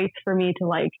waits for me to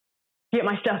like get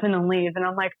my stuff in and leave. And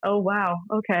I'm like, oh, wow.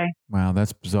 Okay. Wow.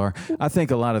 That's bizarre. I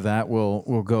think a lot of that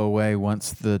will go away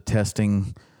once the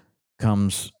testing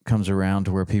comes around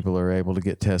to where people are able to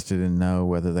get tested and know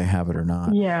whether they have it or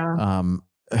not. Yeah.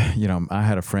 I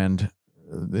had a friend,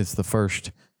 it's the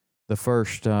first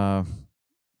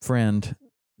friend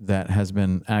that has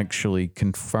been actually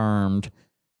confirmed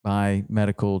by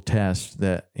medical tests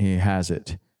that he has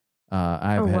it.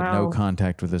 I've had no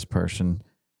contact with this person,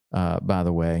 by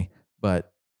the way,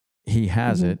 but he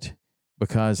has it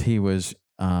because he was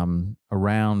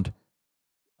around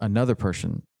another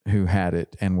person who had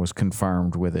it and was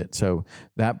confirmed with it. So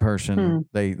that person,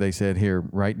 they said, here,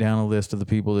 write down a list of the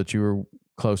people that you were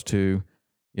close to,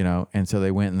 and so they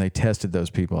went and they tested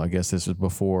those people. I guess this was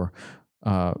before,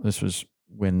 this was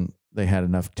when they had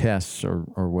enough tests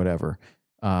or whatever.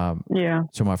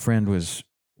 So my friend was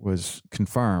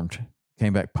confirmed,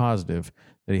 came back positive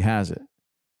that he has it.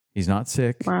 He's not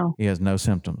sick. Wow. He has no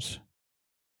symptoms.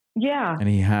 Yeah. And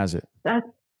he has it.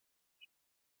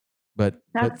 But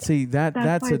see,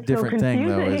 that's a different thing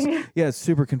though. It's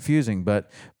super confusing. But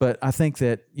I think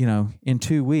that, in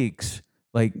 2 weeks,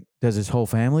 like, does his whole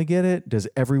family get it? Does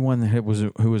everyone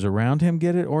who was around him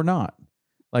get it or not?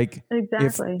 Like,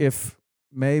 exactly. If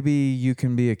maybe you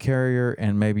can be a carrier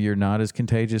and maybe you're not as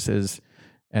contagious as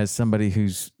somebody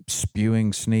who's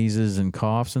spewing sneezes and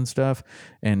coughs and stuff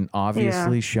and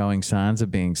obviously showing signs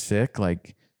of being sick,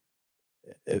 like,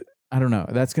 I don't know.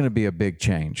 That's going to be a big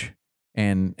change.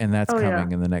 And that's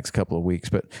coming in the next couple of weeks.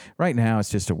 But right now it's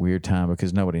just a weird time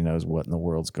because nobody knows what in the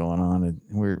world's going on. And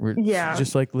we're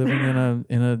just like living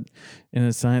in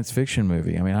a science fiction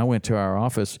movie. I mean, I went to our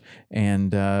office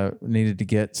and needed to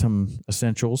get some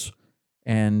essentials.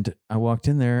 And I walked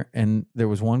in there and there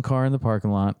was one car in the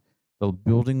parking lot. The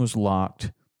building was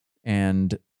locked.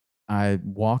 And I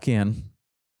walk in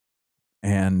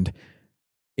and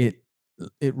it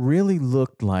really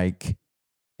looked like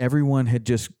everyone had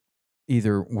just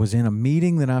either was in a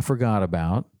meeting that I forgot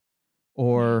about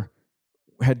or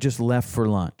had just left for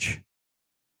lunch.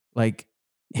 Like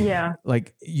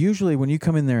usually when you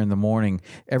come in there in the morning,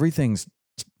 everything's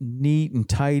neat and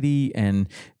tidy and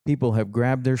people have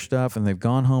grabbed their stuff and they've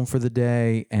gone home for the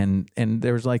day and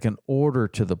there's like an order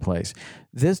to the place.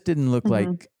 This didn't look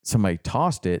like somebody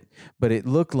tossed it, but it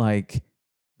looked like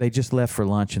they just left for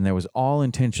lunch and there was all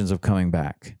intentions of coming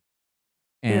back.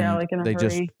 And like in a they hurry.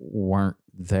 just weren't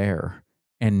there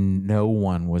and no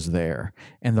one was there.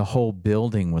 And the whole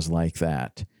building was like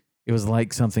that. It was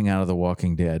like something out of The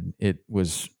Walking Dead. It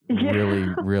was really,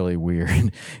 really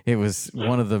weird. It was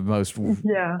one of the most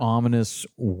ominous,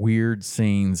 weird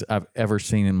scenes I've ever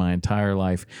seen in my entire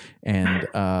life. And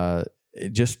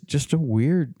just a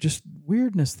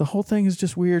weirdness. The whole thing is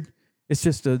just weird. It's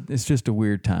just a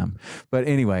weird time. But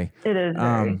anyway, it is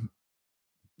very.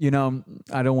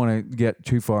 I don't want to get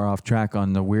too far off track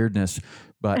on the weirdness,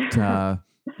 but,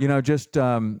 just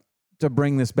to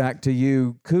bring this back to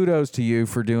you, kudos to you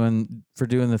for doing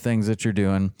the things that you're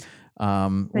doing.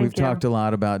 We've talked a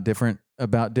lot about different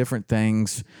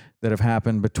things that have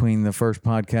happened between the first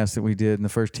podcast that we did and the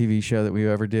first TV show that we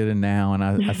ever did and now. And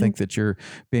I think that you're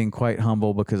being quite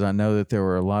humble, because I know that there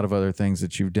were a lot of other things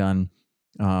that you've done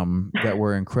that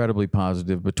were incredibly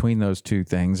positive between those two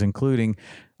things, including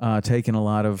taking a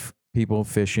lot of people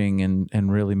fishing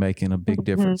and really making a big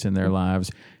difference in their lives.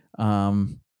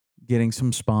 Getting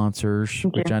some sponsors,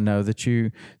 which I know that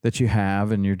you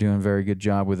have, and you're doing a very good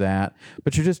job with that,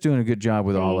 but you're just doing a good job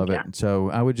with all of it.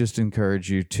 So I would just encourage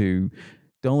you to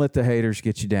don't let the haters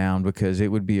get you down, because it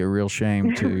would be a real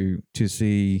shame to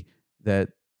see that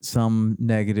some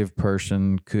negative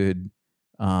person could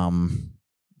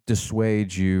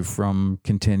dissuade you from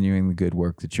continuing the good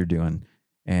work that you're doing.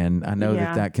 And I know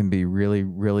that can be really,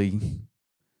 really,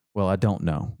 well, I don't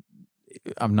know.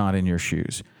 I'm not in your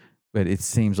shoes, but it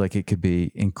seems like it could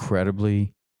be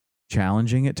incredibly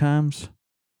challenging at times.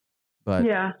 But,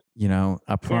 I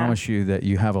promise you that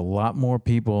you have a lot more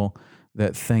people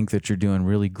that think that you're doing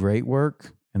really great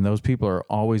work, and those people are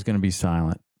always going to be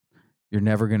silent. You're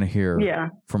never going to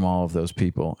hear from all of those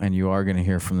people, and you are going to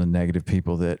hear from the negative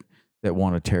people that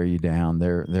want to tear you down.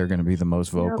 They're going to be the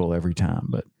most vocal every time.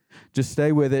 But just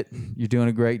stay with it. You're doing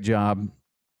a great job.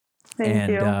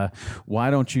 Thank you.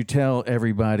 Why don't you tell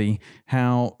everybody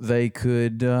how they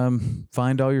could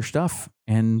find all your stuff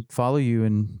and follow you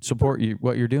and support you,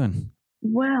 what you're doing?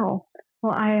 Well,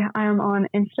 I am on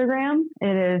Instagram.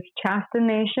 It is Chasten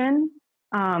Nation.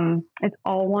 It's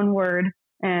all one word,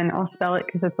 and I'll spell it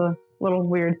because it's a little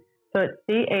weird. So it's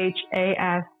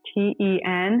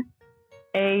CHASTENATION.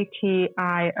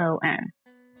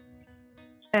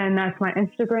 And that's my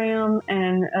Instagram,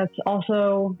 and it's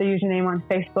also the username on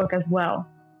Facebook as well.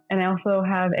 And I also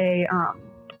have a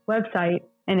website,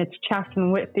 and it's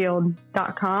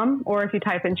chastenwhitfield.com, or if you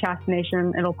type in Chasten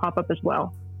Nation, it'll pop up as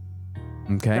well.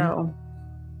 Okay. So,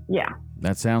 yeah.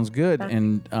 That sounds good. That's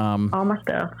and all my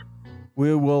stuff.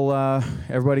 We will,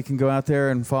 everybody can go out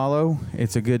there and follow.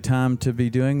 It's a good time to be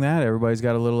doing that. Everybody's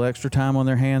got a little extra time on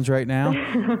their hands right now.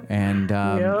 And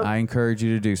I encourage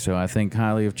you to do so. I think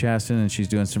highly of Chasten, and she's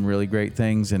doing some really great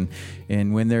things. And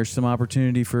when there's some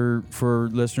opportunity for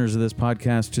listeners of this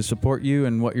podcast to support you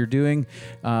and what you're doing,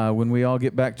 when we all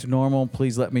get back to normal,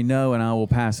 please let me know, and I will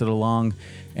pass it along.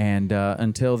 And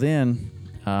until then,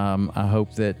 I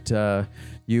hope that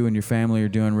you and your family are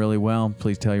doing really well.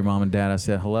 Please tell your mom and dad I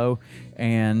said hello,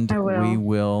 and we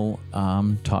will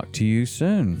talk to you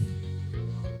soon.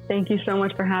 Thank you so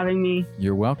much for having me.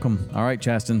 You're welcome. All right,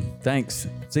 Chasten. Thanks.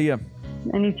 See ya.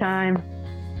 Anytime.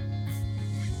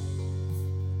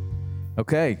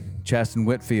 Okay, Chasten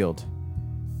Whitfield.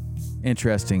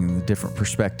 Interesting, the different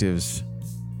perspectives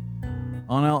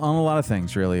on a lot of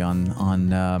things, really,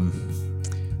 on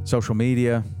social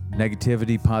media,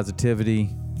 negativity, positivity,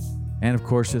 and of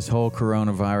course this whole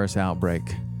coronavirus outbreak.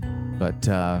 But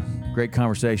great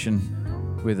conversation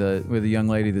with a young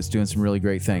lady that's doing some really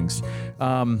great things.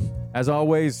 As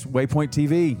always, Waypoint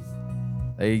TV,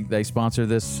 they sponsor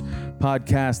this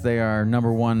podcast. They are our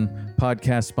number one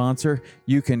podcast sponsor.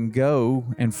 You can go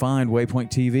and find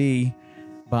Waypoint TV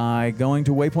by going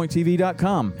to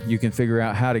waypointtv.com. You can figure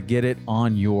out how to get it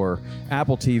on your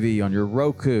Apple TV, on your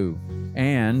Roku,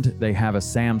 and they have a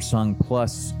Samsung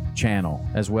Plus channel,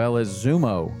 as well as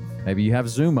Zumo. Maybe you have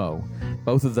Zumo.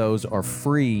 Both of those are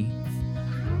free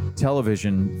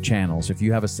television channels. If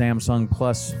you have a Samsung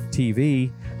Plus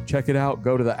TV, check it out.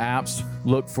 Go to the apps,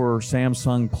 look for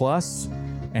Samsung Plus,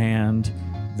 and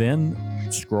then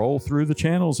scroll through the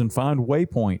channels and find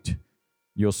Waypoint.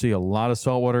 You'll see a lot of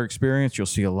Saltwater Experience. You'll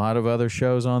see a lot of other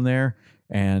shows on there.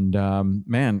 And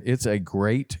man, it's a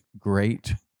great,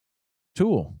 great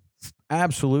tool.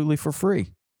 Absolutely for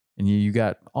free. And you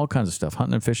got all kinds of stuff,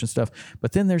 hunting and fishing stuff.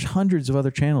 But then there's hundreds of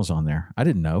other channels on there. I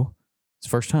didn't know. It's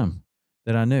the first time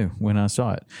that I knew when I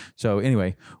saw it. So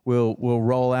anyway, we'll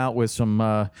roll out with some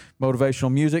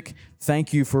motivational music.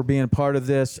 Thank you for being a part of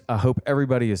this. I hope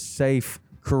everybody is safe,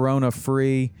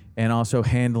 corona-free, and also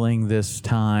handling this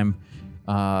time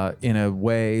in a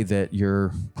way that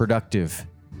you're productive.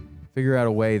 Figure out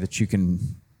a way that you can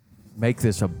make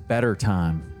this a better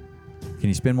time. Can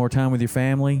you spend more time with your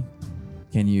family?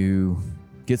 Can you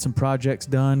get some projects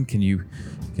done? Can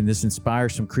this inspire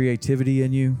some creativity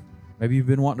in you? Maybe you've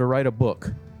been wanting to write a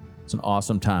book. It's an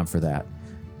awesome time for that.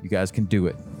 You guys can do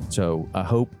it. So I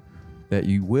hope that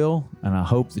you will, and I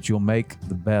hope that you'll make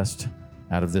the best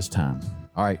out of this time.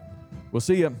 All right. We'll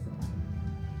see you.